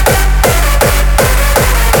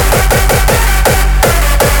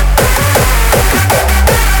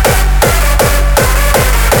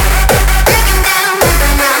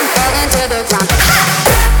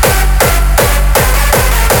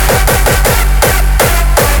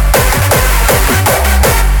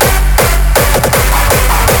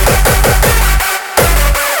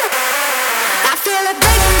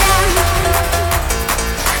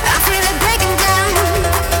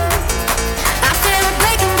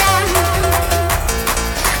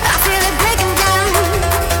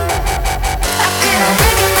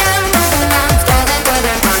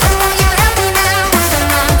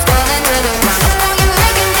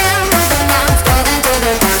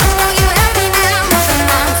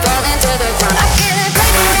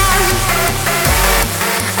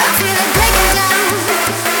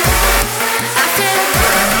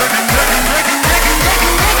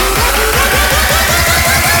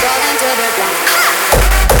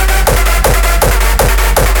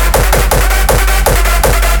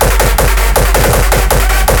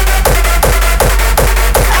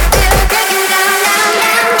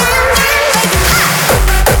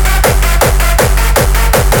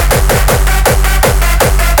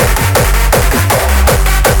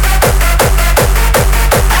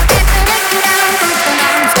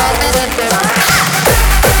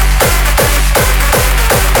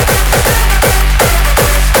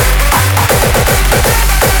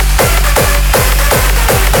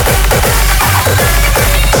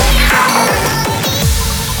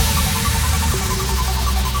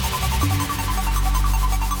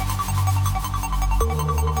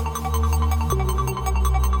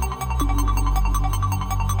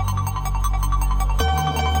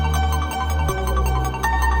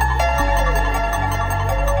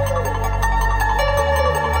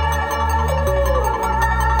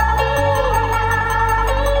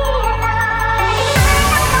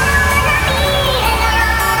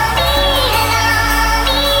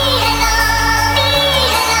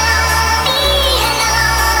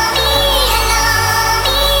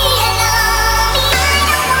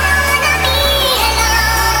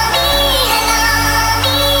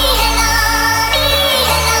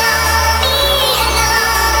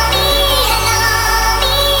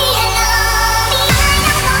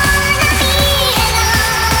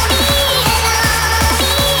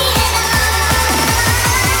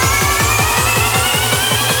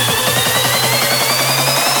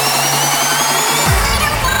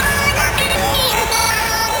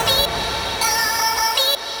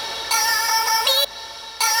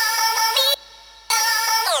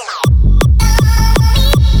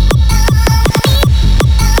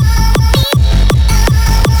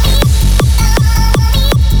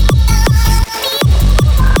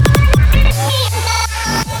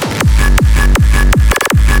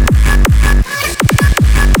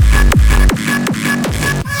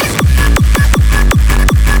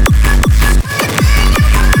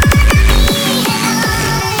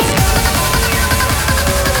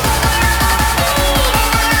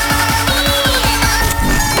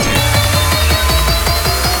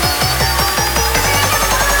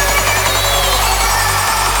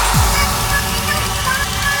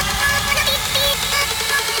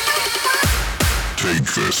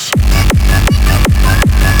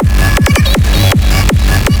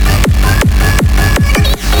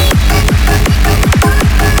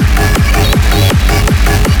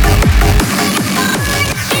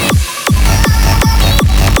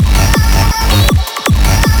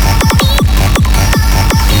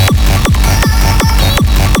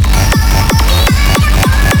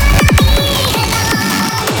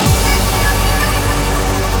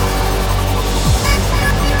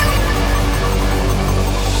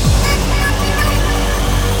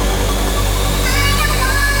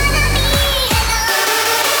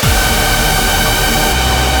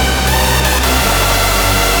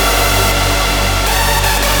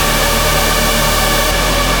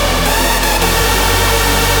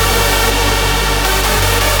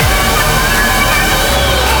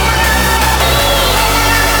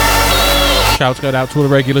 Shouts going out to all the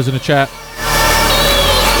regulars in the chat.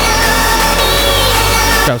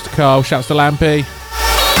 Shouts to Carl, shouts to Lampy,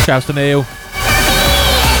 shouts to Neil,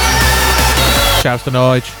 shouts to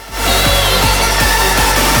Nige,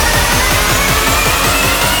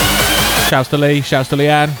 shouts to Lee, shouts to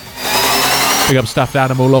Leanne. Big up Stuff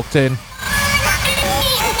Down, I'm all locked in.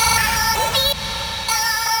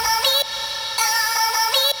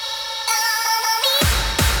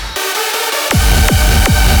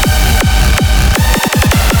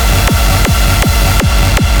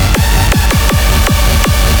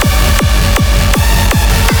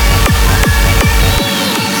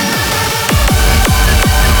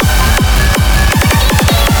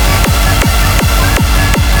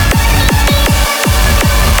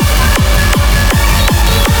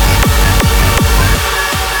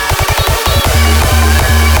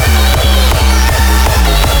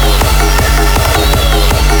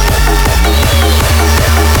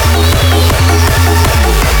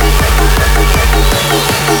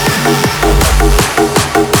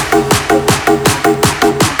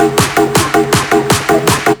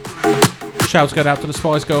 Shouts going out to the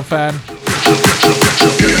Spice Girl fan.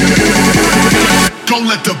 Don't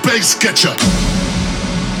let the bass get ya.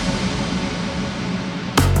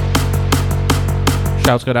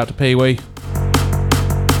 Shouts going out to Pee Wee.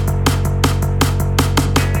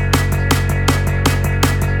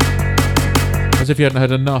 As if you hadn't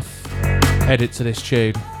heard enough edits to this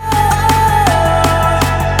tune.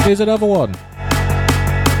 Here's another one.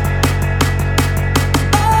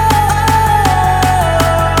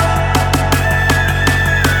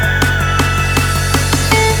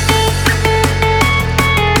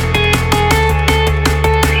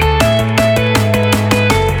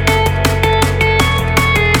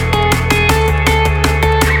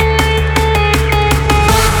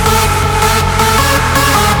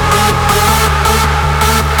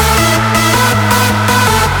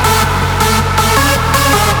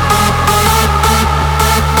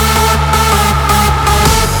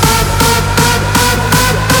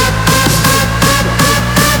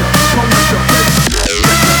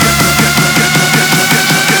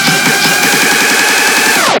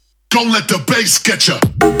 Don't let the bass get ya.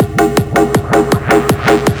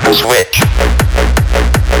 Switch.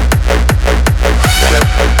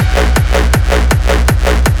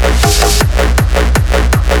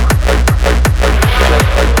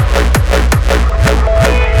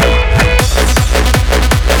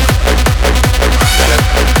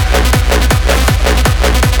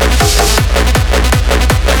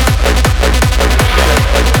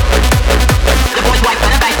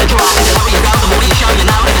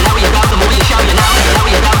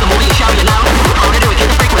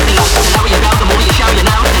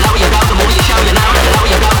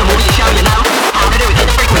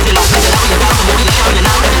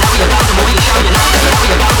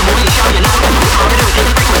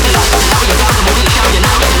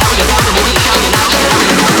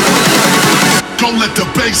 Don't let the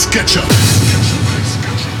bass get ya.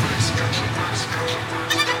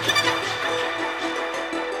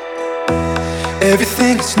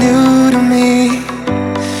 Everything is new to me.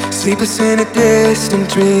 Sleepless in a distant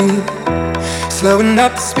dream. Slowing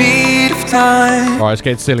up the speed of time. Alright, it's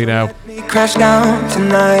getting silly now. Crash down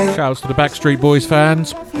tonight. Shouts to the Backstreet Boys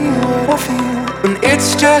fans. When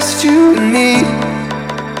it's just you and me,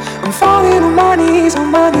 I'm falling on my knees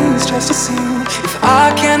just to see if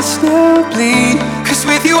I can still bleed. Cause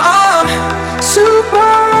with you I'm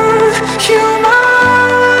superhuman.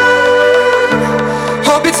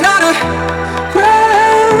 Hope it's not a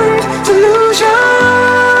grand delusion.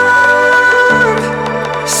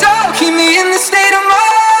 So keep me in the state of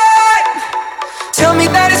mind. Tell me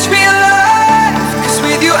that it's real life. Cause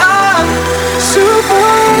with you I'm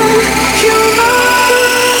superhuman.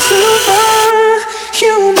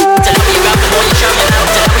 Superhuman. Tell me about the more you show you now.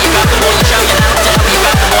 Tell me about the more you show you now. Tell me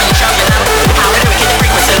about the more you show you now. How to do it, hit the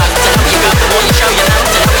frequency like. Tell me about the more you show you now.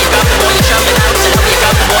 Tell me about the more you show you now. Tell me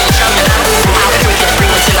about the more you show you now. How to do it, hit the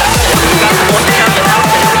frequency like. Tell me about the more you show you now.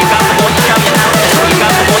 Tell me about the more you show you now. Tell me about the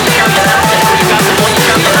more you show you now. Tell me about the more you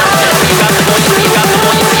show you now. Tell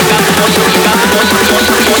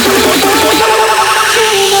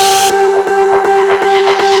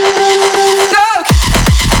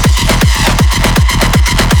about the more you got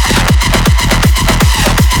the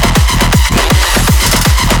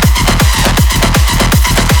more you got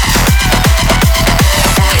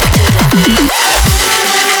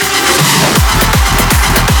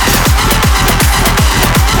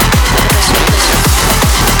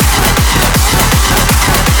the more you got the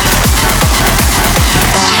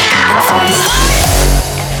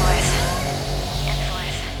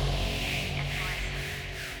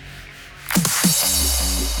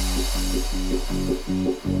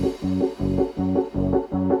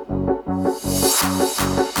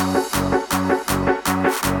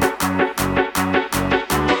more you.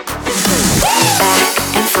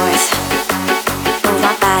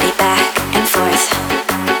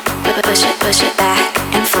 Push it back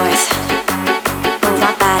and forth. Move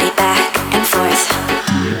our body back and forth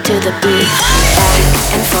to the beat. Back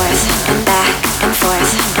and forth and back and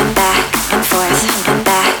forth and back and forth and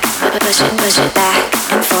back. Push it back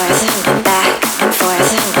and forth and back and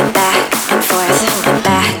forth and back and forth and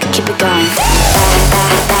back. Keep it going.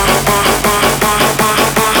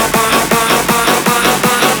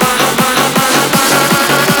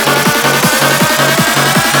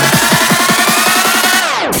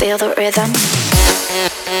 Feel the rhythm.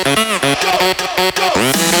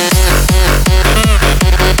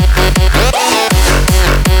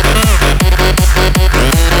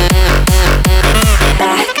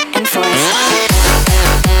 Back and forth.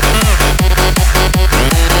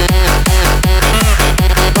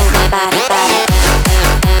 Move my body.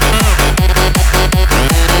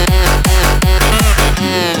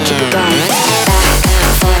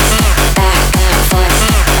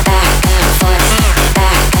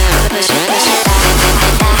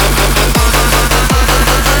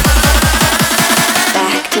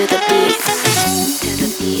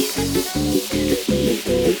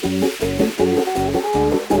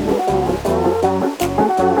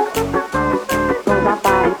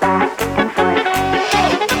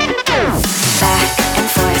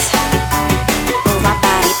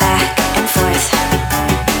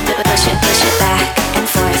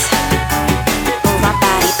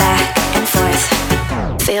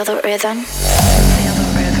 the rhythm.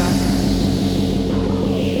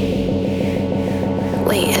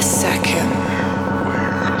 Wait a second.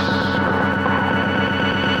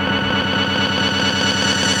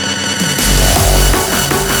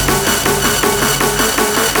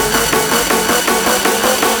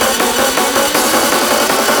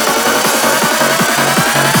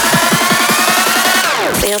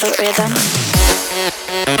 Feel the rhythm.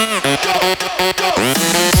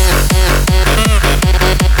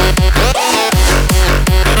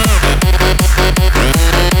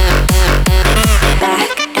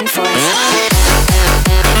 Back and forth.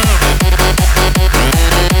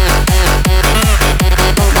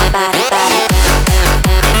 Move my body, body.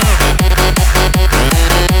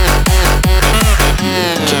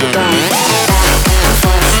 Keep it going. Back and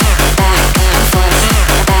forth, back and forth,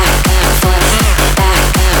 back and forth, back.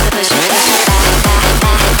 Push it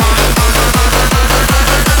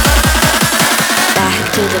back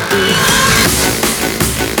to the beat.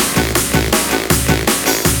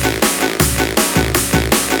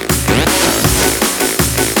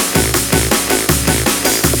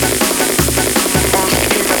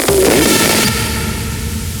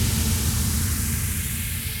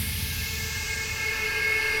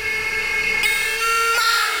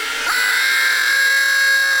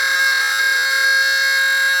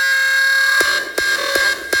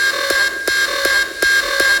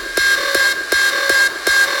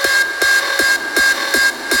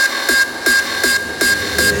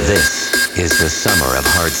 This is the summer of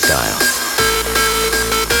hardstyle.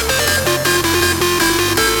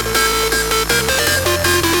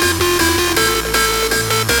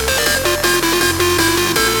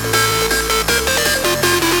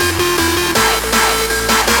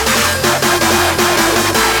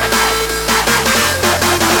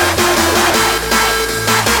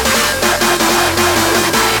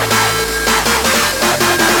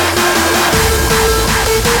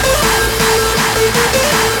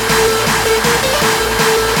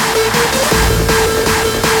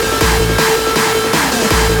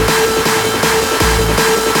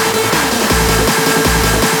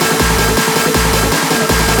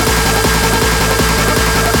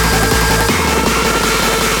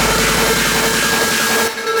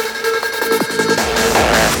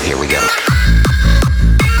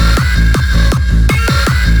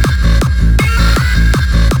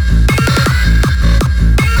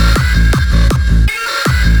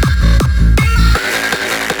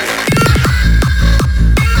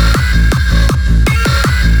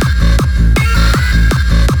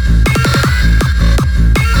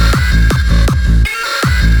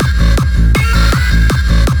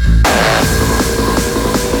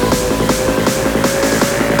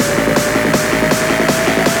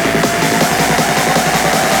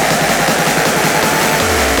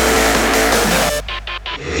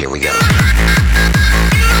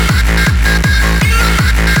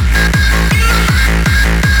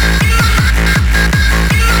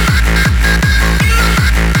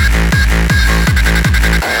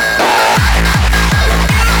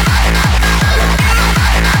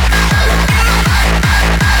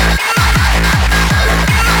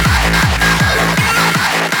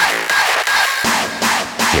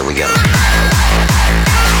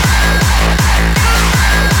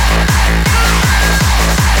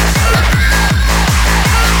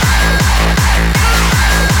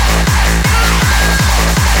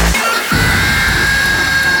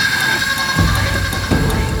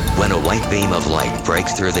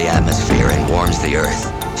 Breaks through the atmosphere and warms the earth.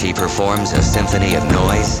 She performs a symphony of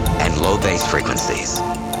noise and low bass frequencies,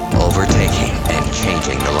 overtaking and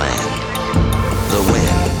changing the land. The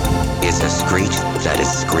wind is a screech that is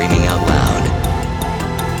screaming out loud.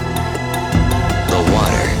 The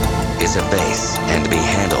water is a bass and to be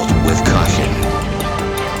handled with caution.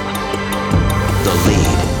 The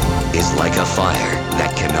lead is like a fire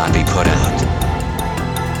that cannot be put out.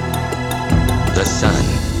 The sun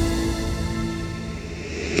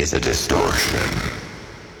is a distortion.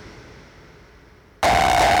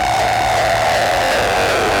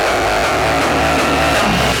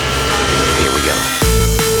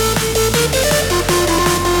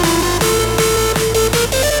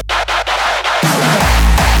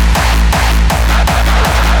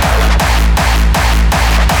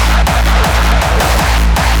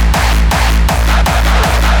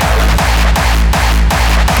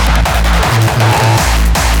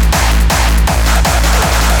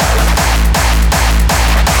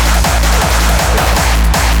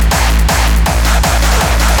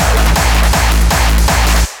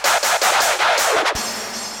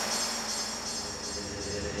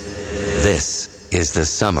 This is the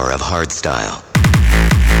summer of hardstyle.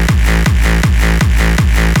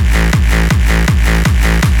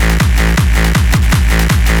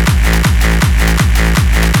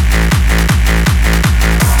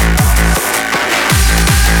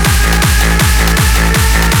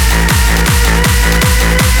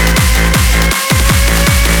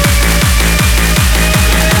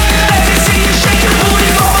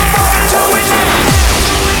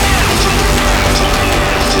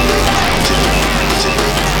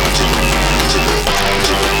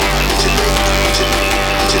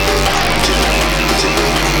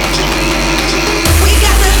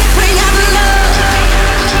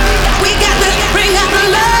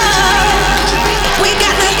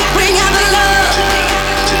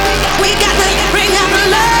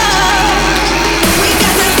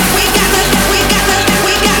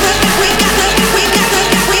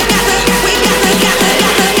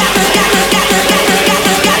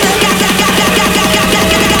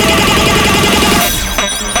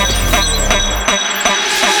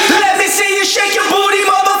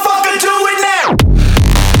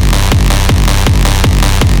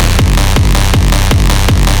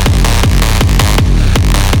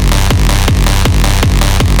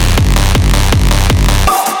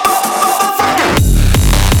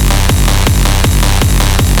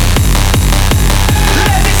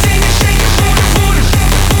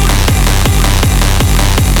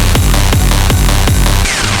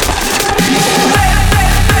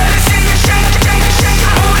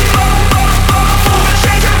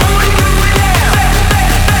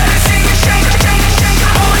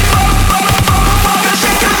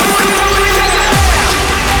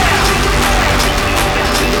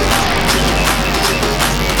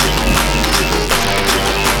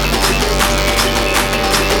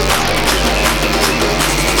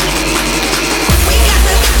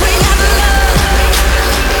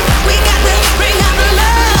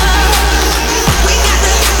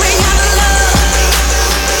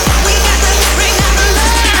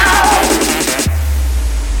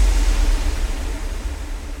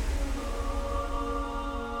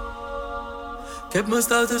 Ik heb mijn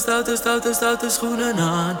stoute schoenen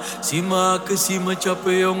aan. Zie me hakken, zie me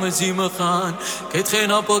chappen, jongen, zie me gaan. Ik eet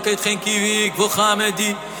geen appel, ik eet geen kiwi, ik wil gaan met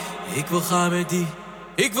die. Ik wil gaan met die.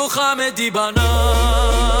 Ik wil gaan met die banaan.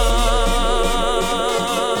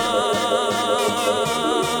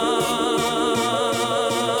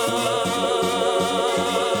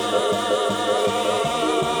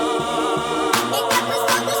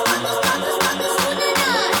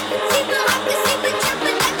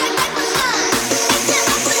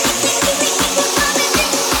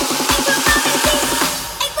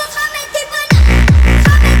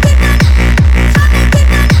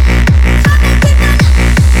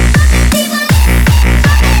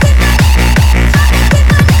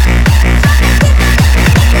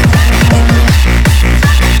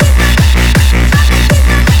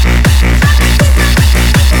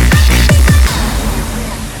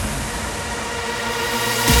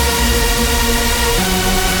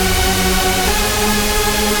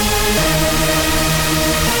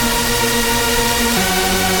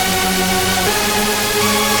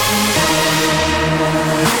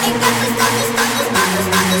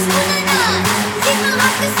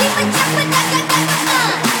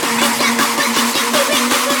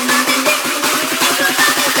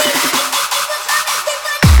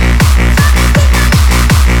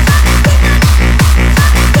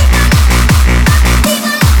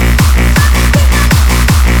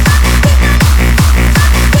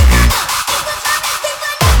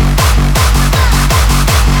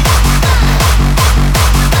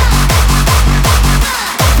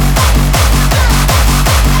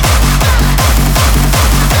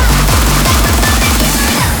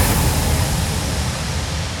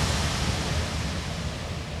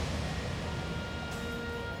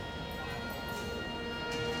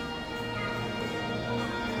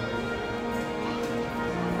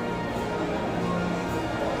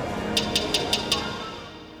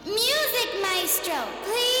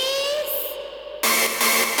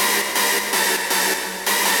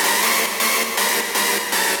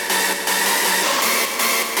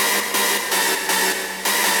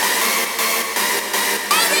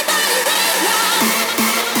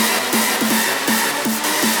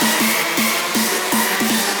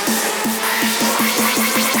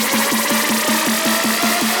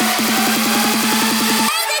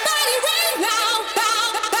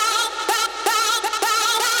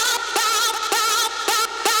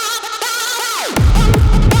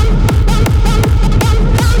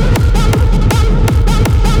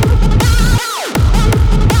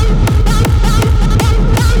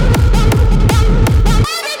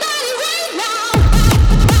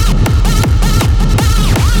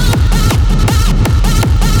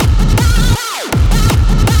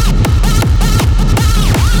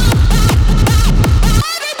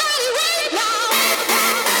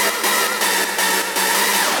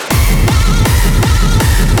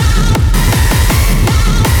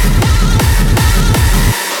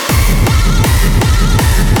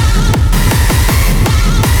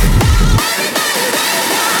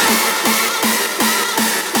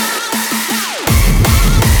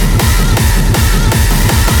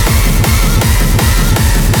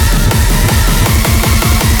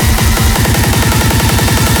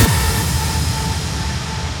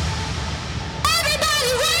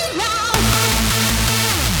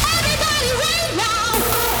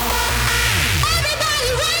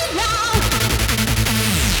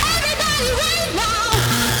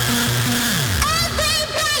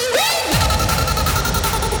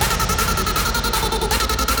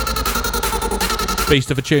 Beast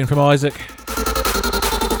of a tune from Isaac.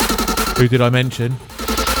 Who did I mention?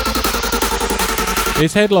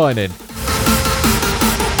 Is headlining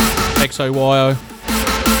XOYO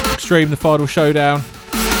Extreme, the final showdown.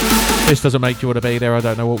 This doesn't make you want to be there, I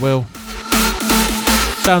don't know what will.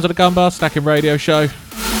 Sounds of the Gun Bar, Stacking Radio Show.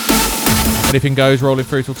 Anything goes, rolling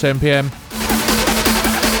through till 10 PM.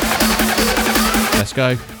 Let's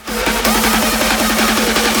go.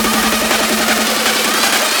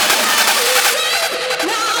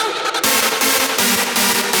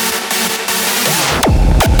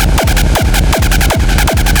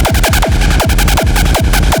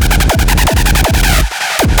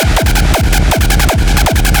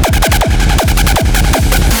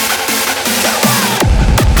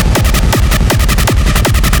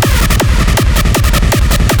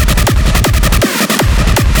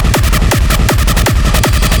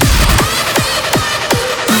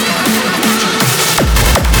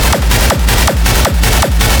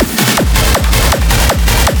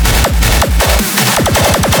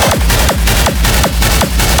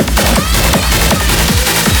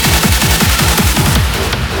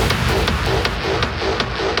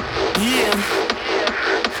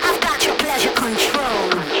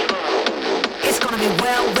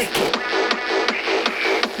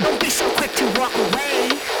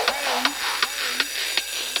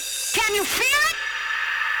 Can you feel it?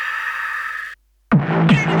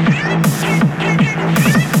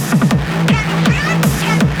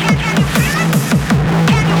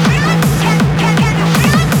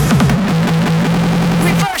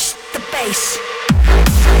 Reverse the bass.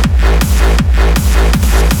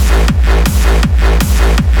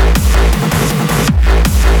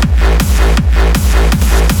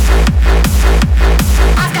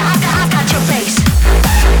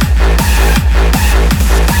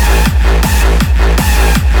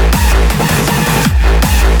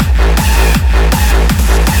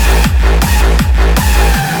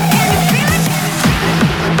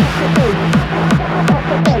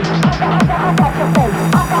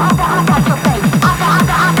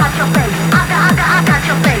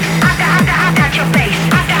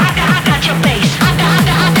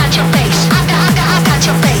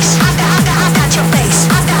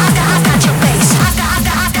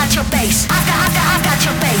 I've got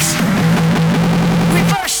your bass.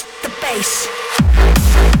 Reverse the bass.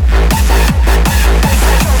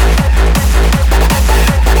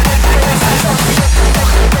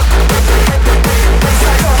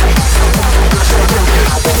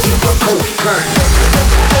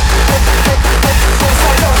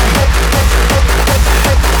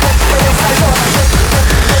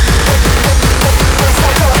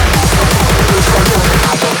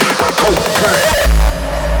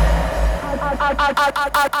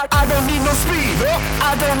 I don't need no speed,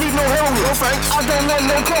 I don't need no helmet, no thanks. I don't want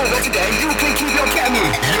no cold, but today you can keep your camera.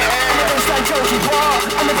 I'm a baseline junkie,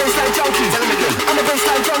 I'm a baseline junkie. Tell him again. I'm a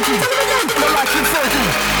baseline junkie. Tell him again. And I like it funky.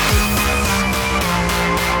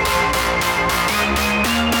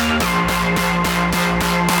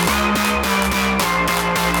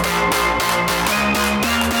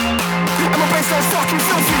 I'm a baseline fucking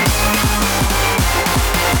filthy.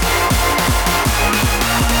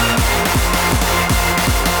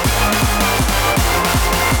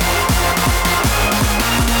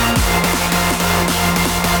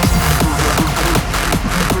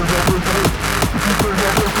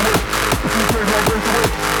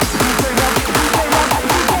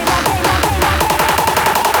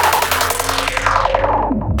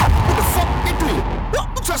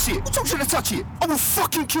 Touch it, I will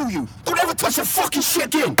fucking kill you. Don't ever touch that fucking shit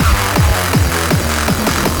again.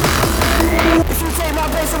 If you take my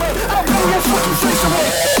bass away, I'll blow your fucking face away.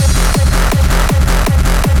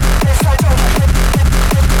 I'm a baseline junkie.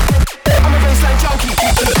 I'm a baseline junkie.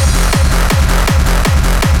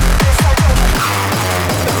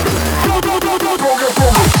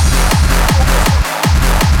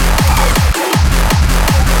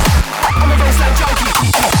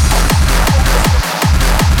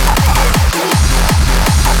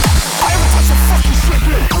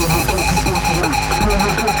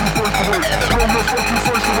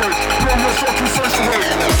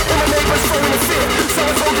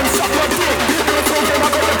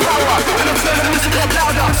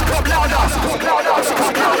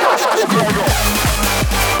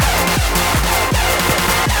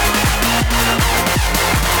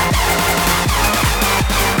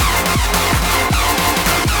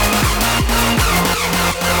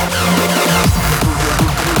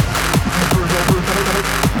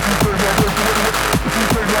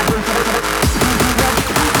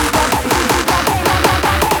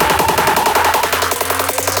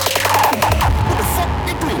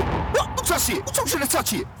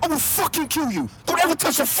 Touch it, I will fucking kill you. Don't ever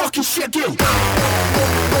touch that fucking shit again.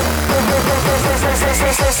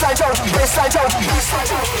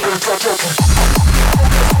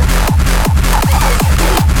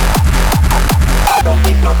 I don't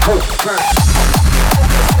need no coke.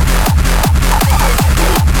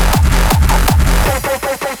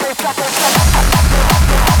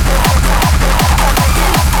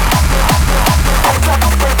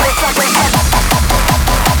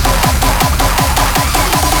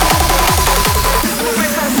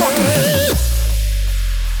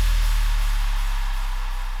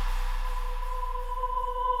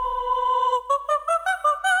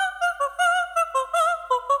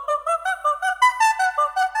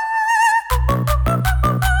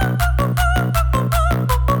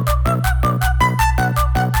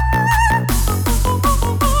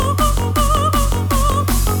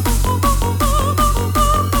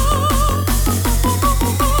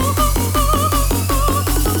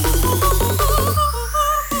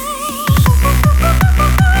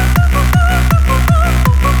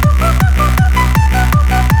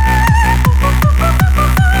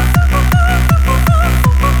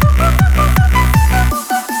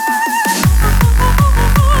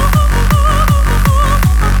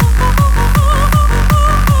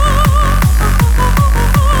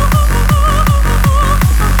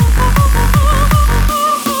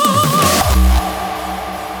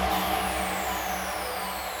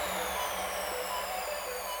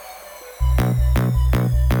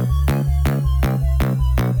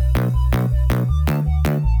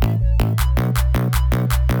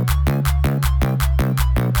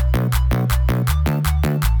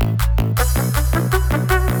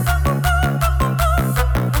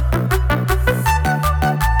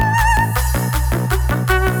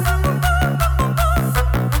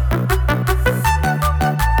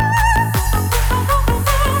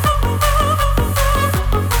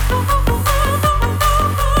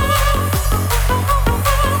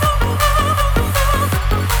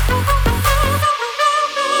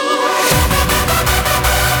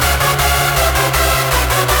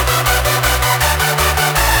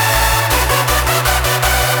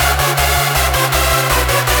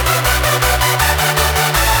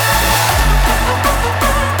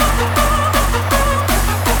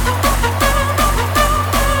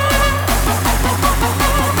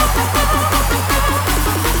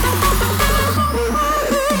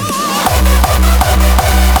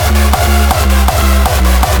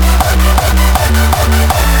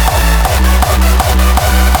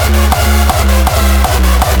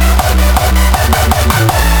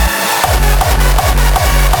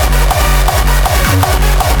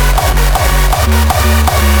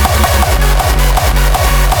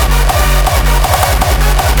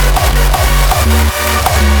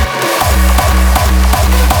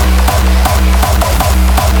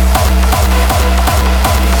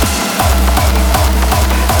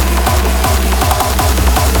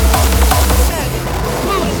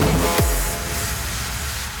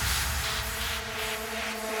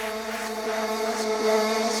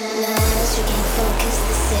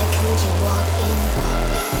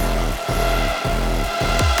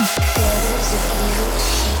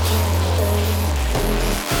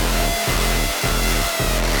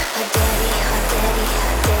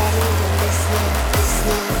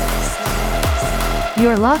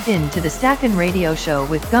 You're locked in to the Stackin' Radio Show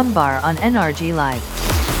with Gumbar on NRG Live.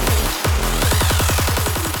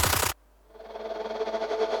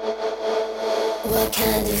 What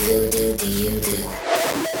kind of voodoo do you do?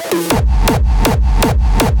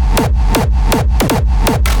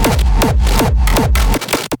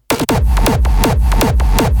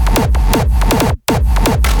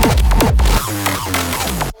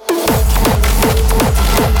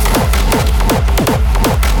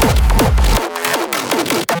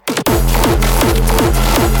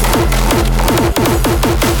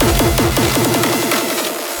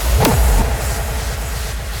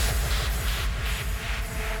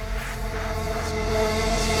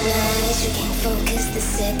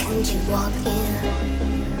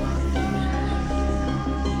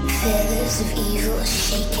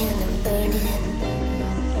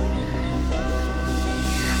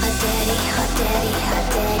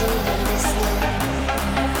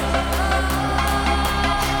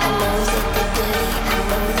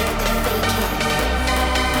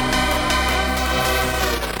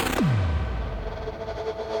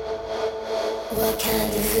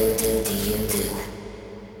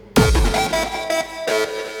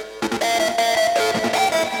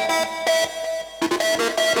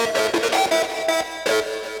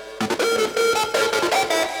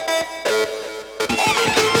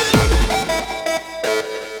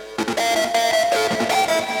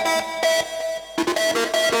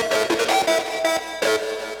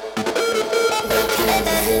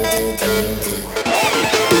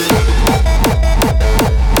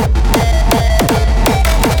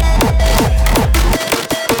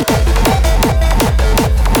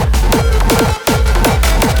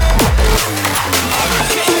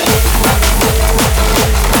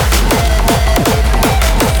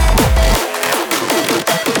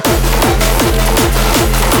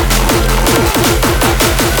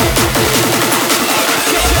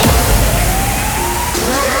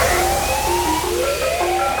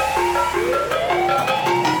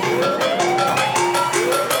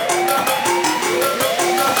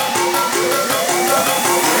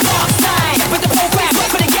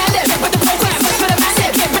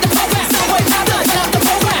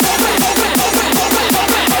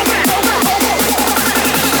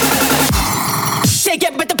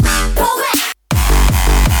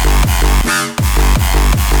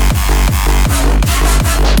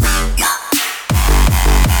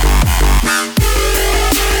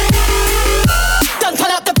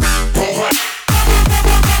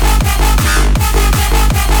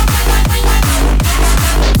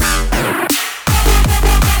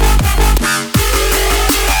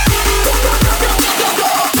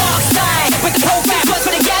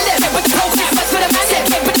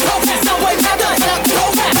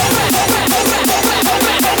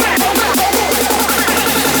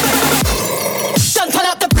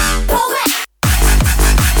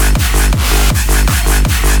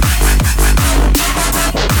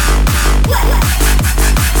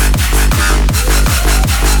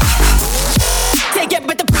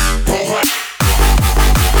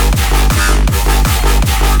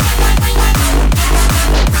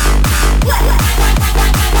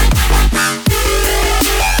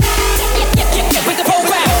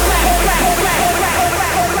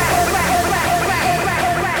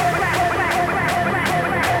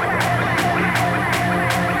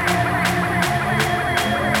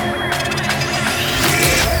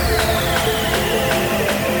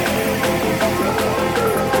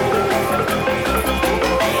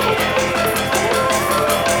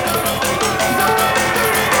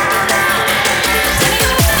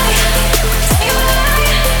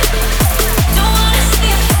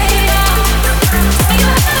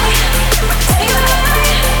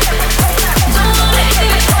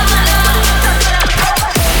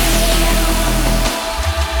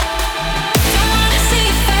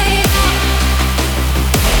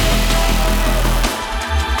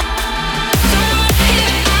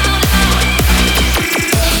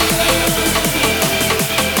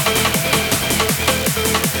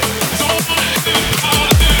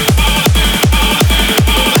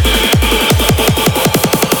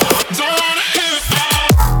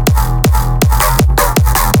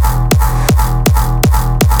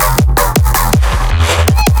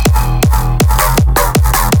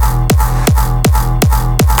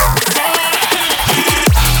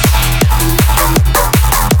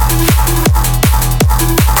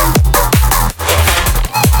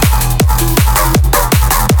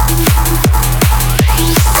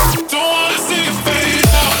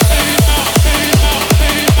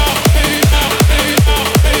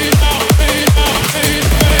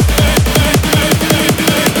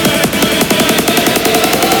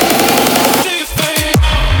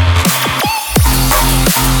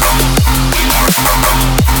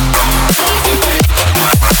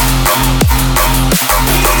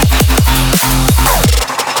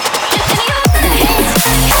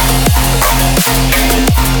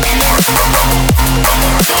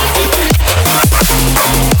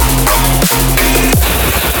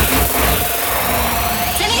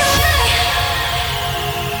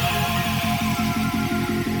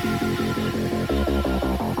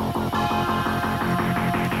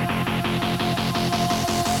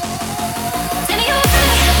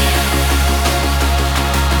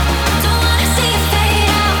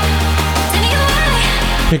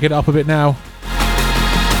 Pick it up a bit now.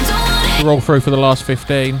 Roll through for the last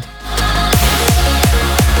 15.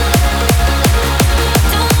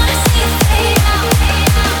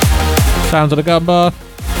 Sounds of the gun bar.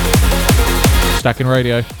 Stacking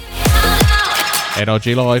Radio.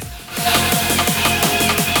 NRG Live.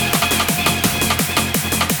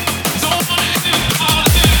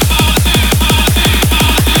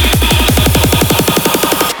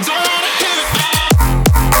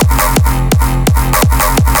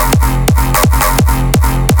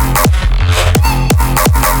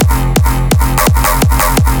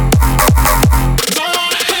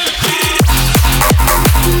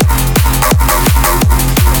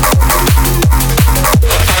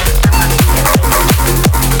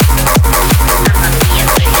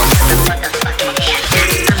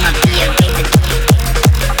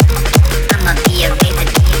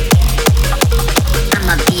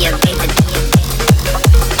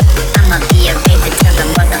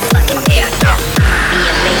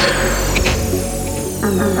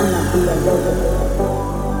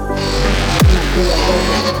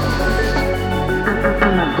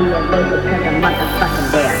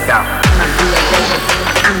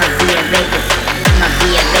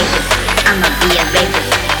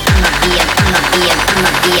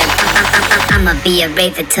 Be a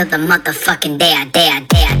raver till the motherfucking day I dare.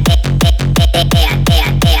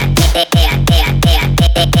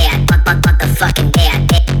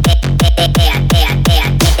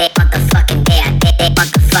 Motherfucking day.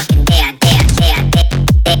 Motherfucking day. Motherfucking day.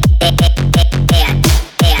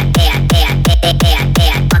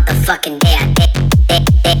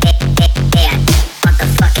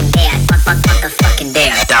 Motherfucking day. Motherfucking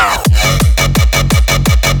day.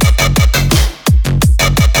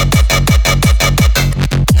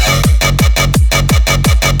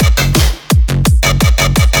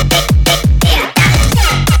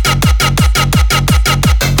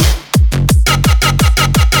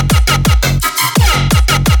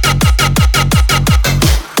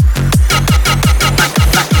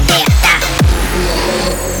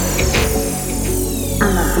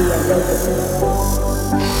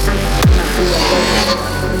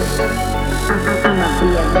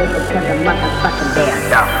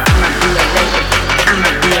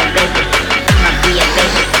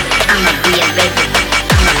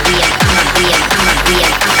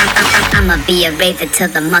 Be a raver till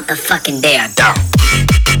the motherfucking day I die.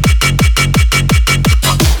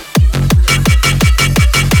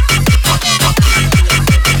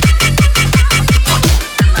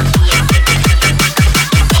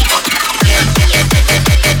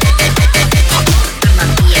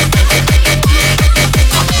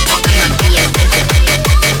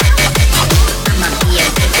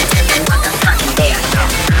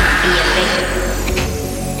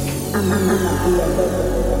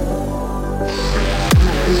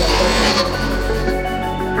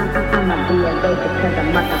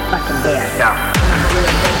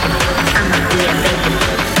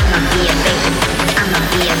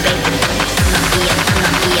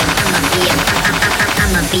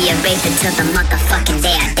 Till the motherfucking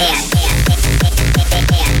day I dare.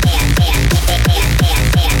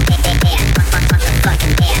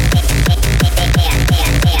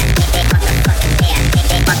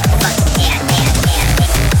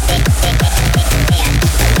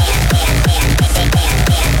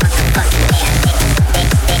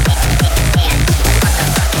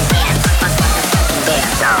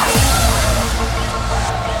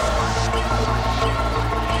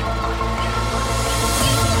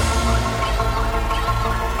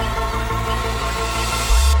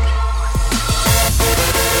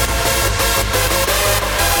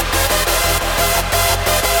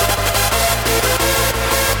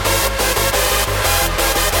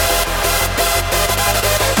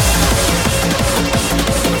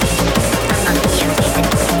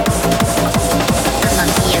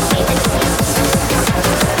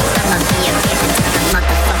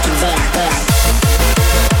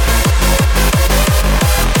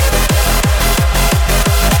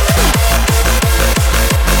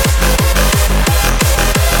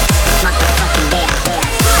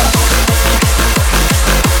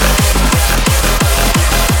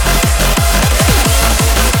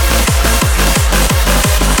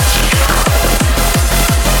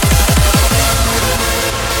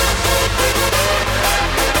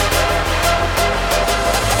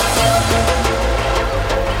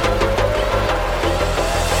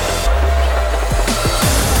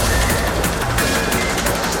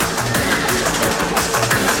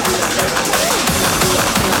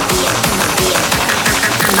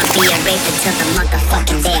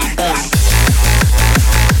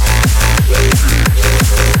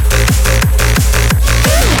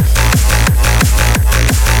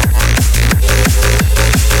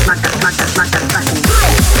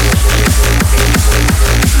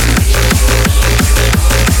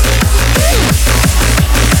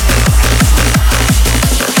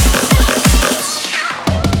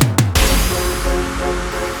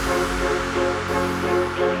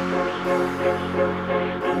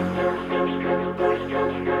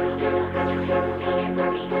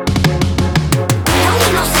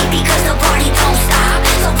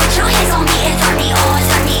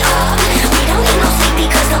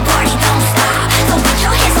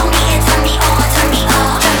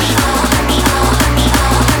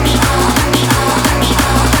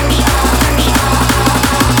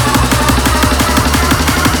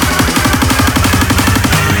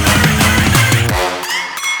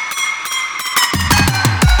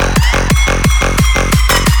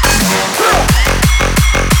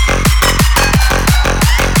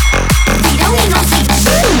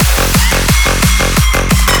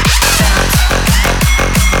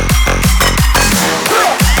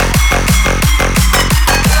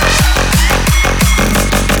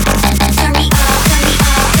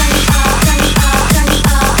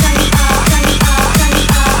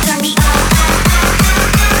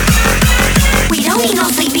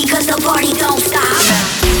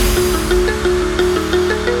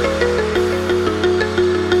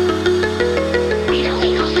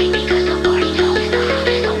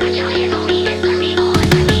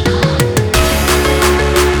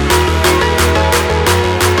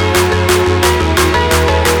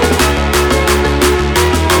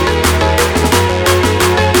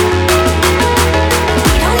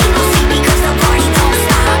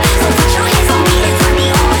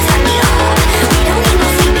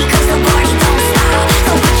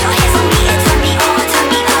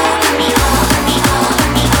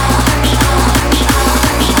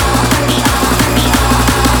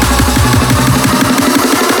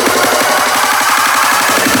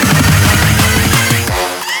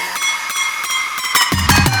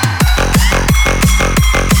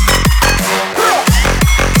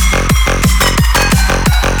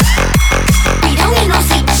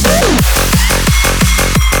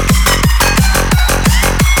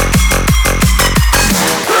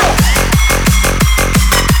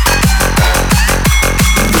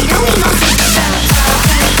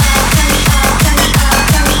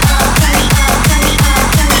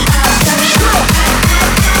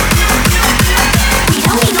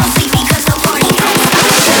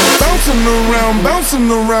 bouncing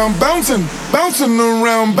around, bouncing, bouncing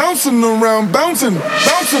around, bouncing around, bouncing,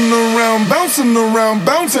 bouncing around, bouncing around,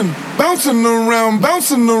 bouncing, bouncing around,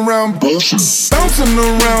 bouncing around, bouncing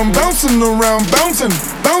around, bouncing around, bouncing,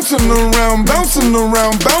 bouncing around, bouncing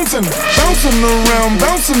around, bouncing, bouncing around,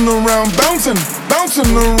 bouncing around, bouncing,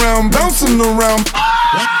 bouncing around, bouncing around.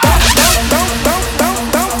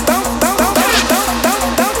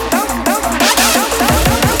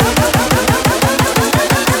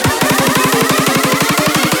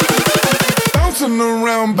 Bouncing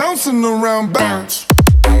around, bouncing around, bounce.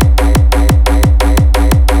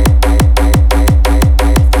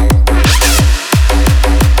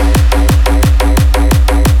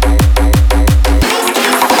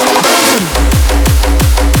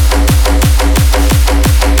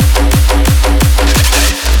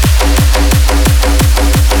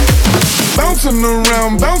 Bouncing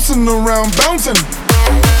around, bouncing around, bouncing.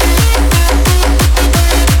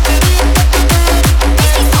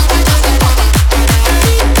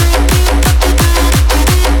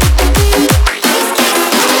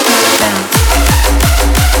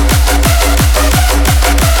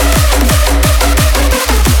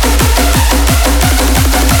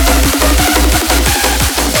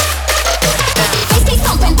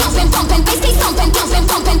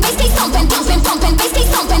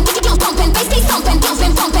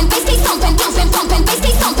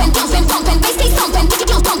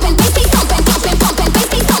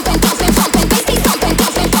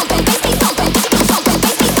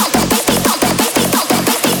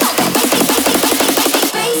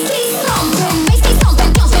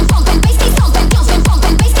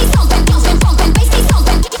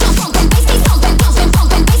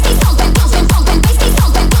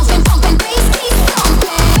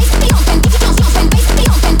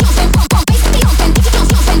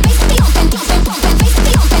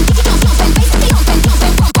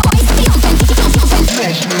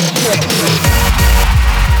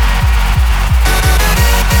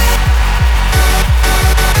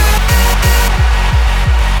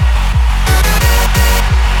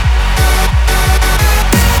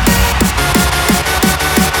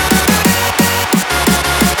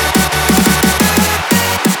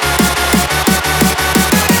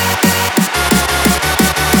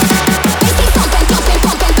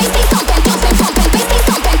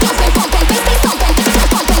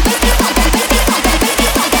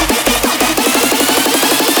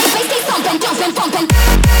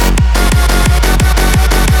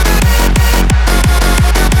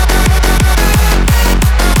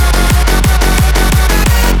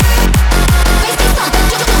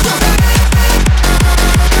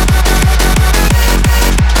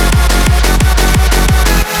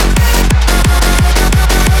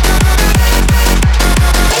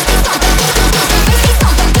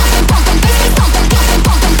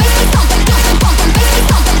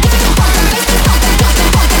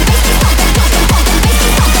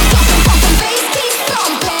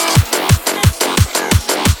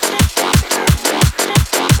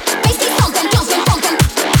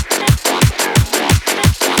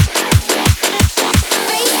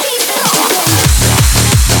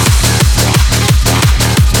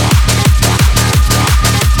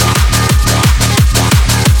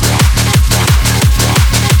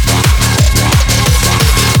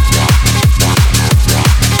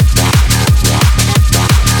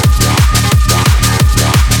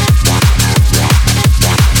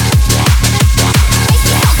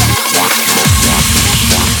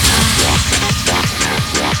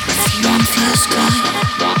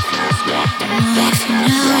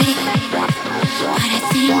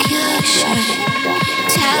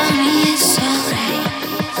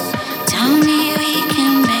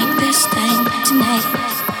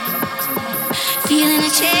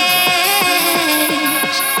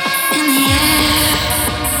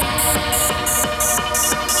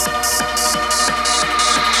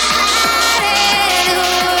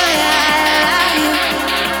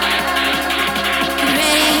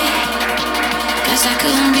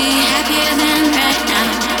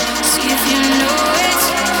 See if you know it.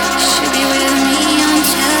 Should be with me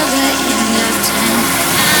until the end of time.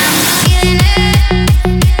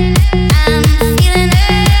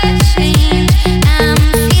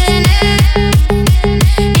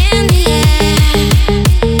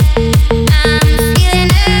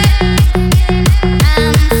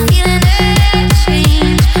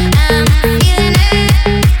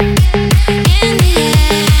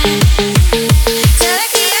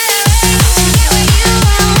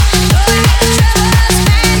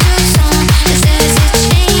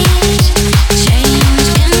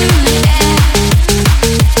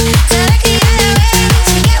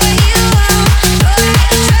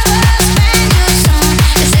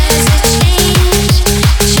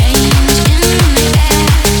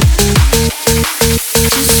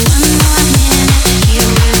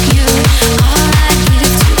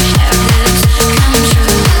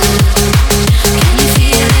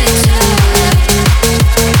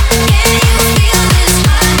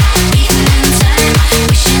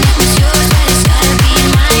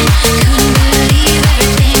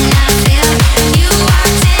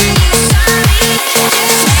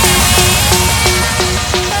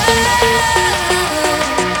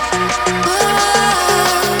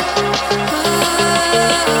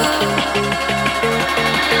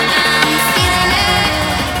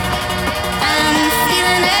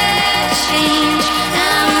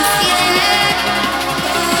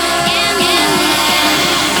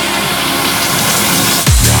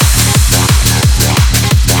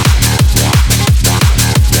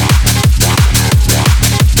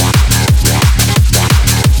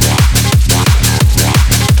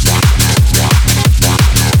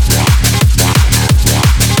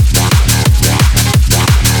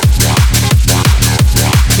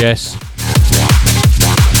 Yes.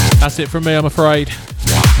 That's it from me, I'm afraid.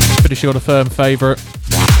 Finishing on a firm favourite.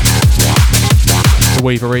 The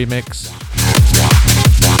Weaver remix.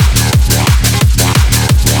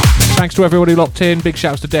 Thanks to everybody locked in. Big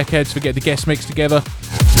shouts to Deckheads for getting the guest mix together.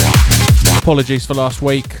 Apologies for last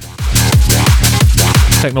week.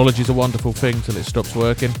 Technology's a wonderful thing till it stops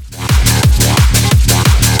working.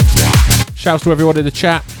 Shouts to everyone in the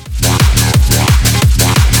chat.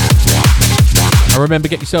 And remember,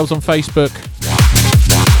 get yourselves on Facebook.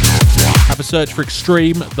 Have a search for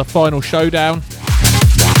Extreme, The Final Showdown.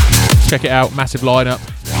 Check it out, massive lineup.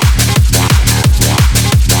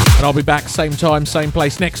 And I'll be back same time, same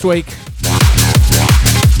place next week.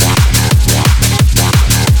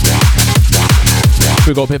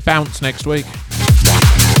 We've got a bit of bounce next week.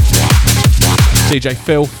 DJ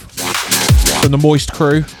Filth from the Moist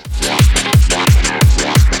crew.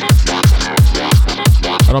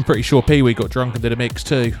 And I'm pretty sure Pee-wee got drunk and did a mix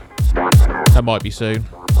too. That might be soon.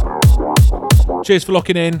 Cheers for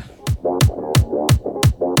locking in.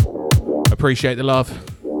 Appreciate the love.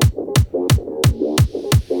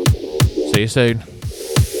 See you soon.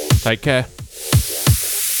 Take care.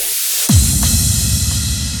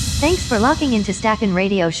 Thanks for locking into Stackin'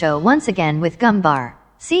 Radio Show once again with Gumbar.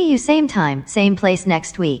 See you same time, same place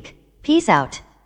next week. Peace out.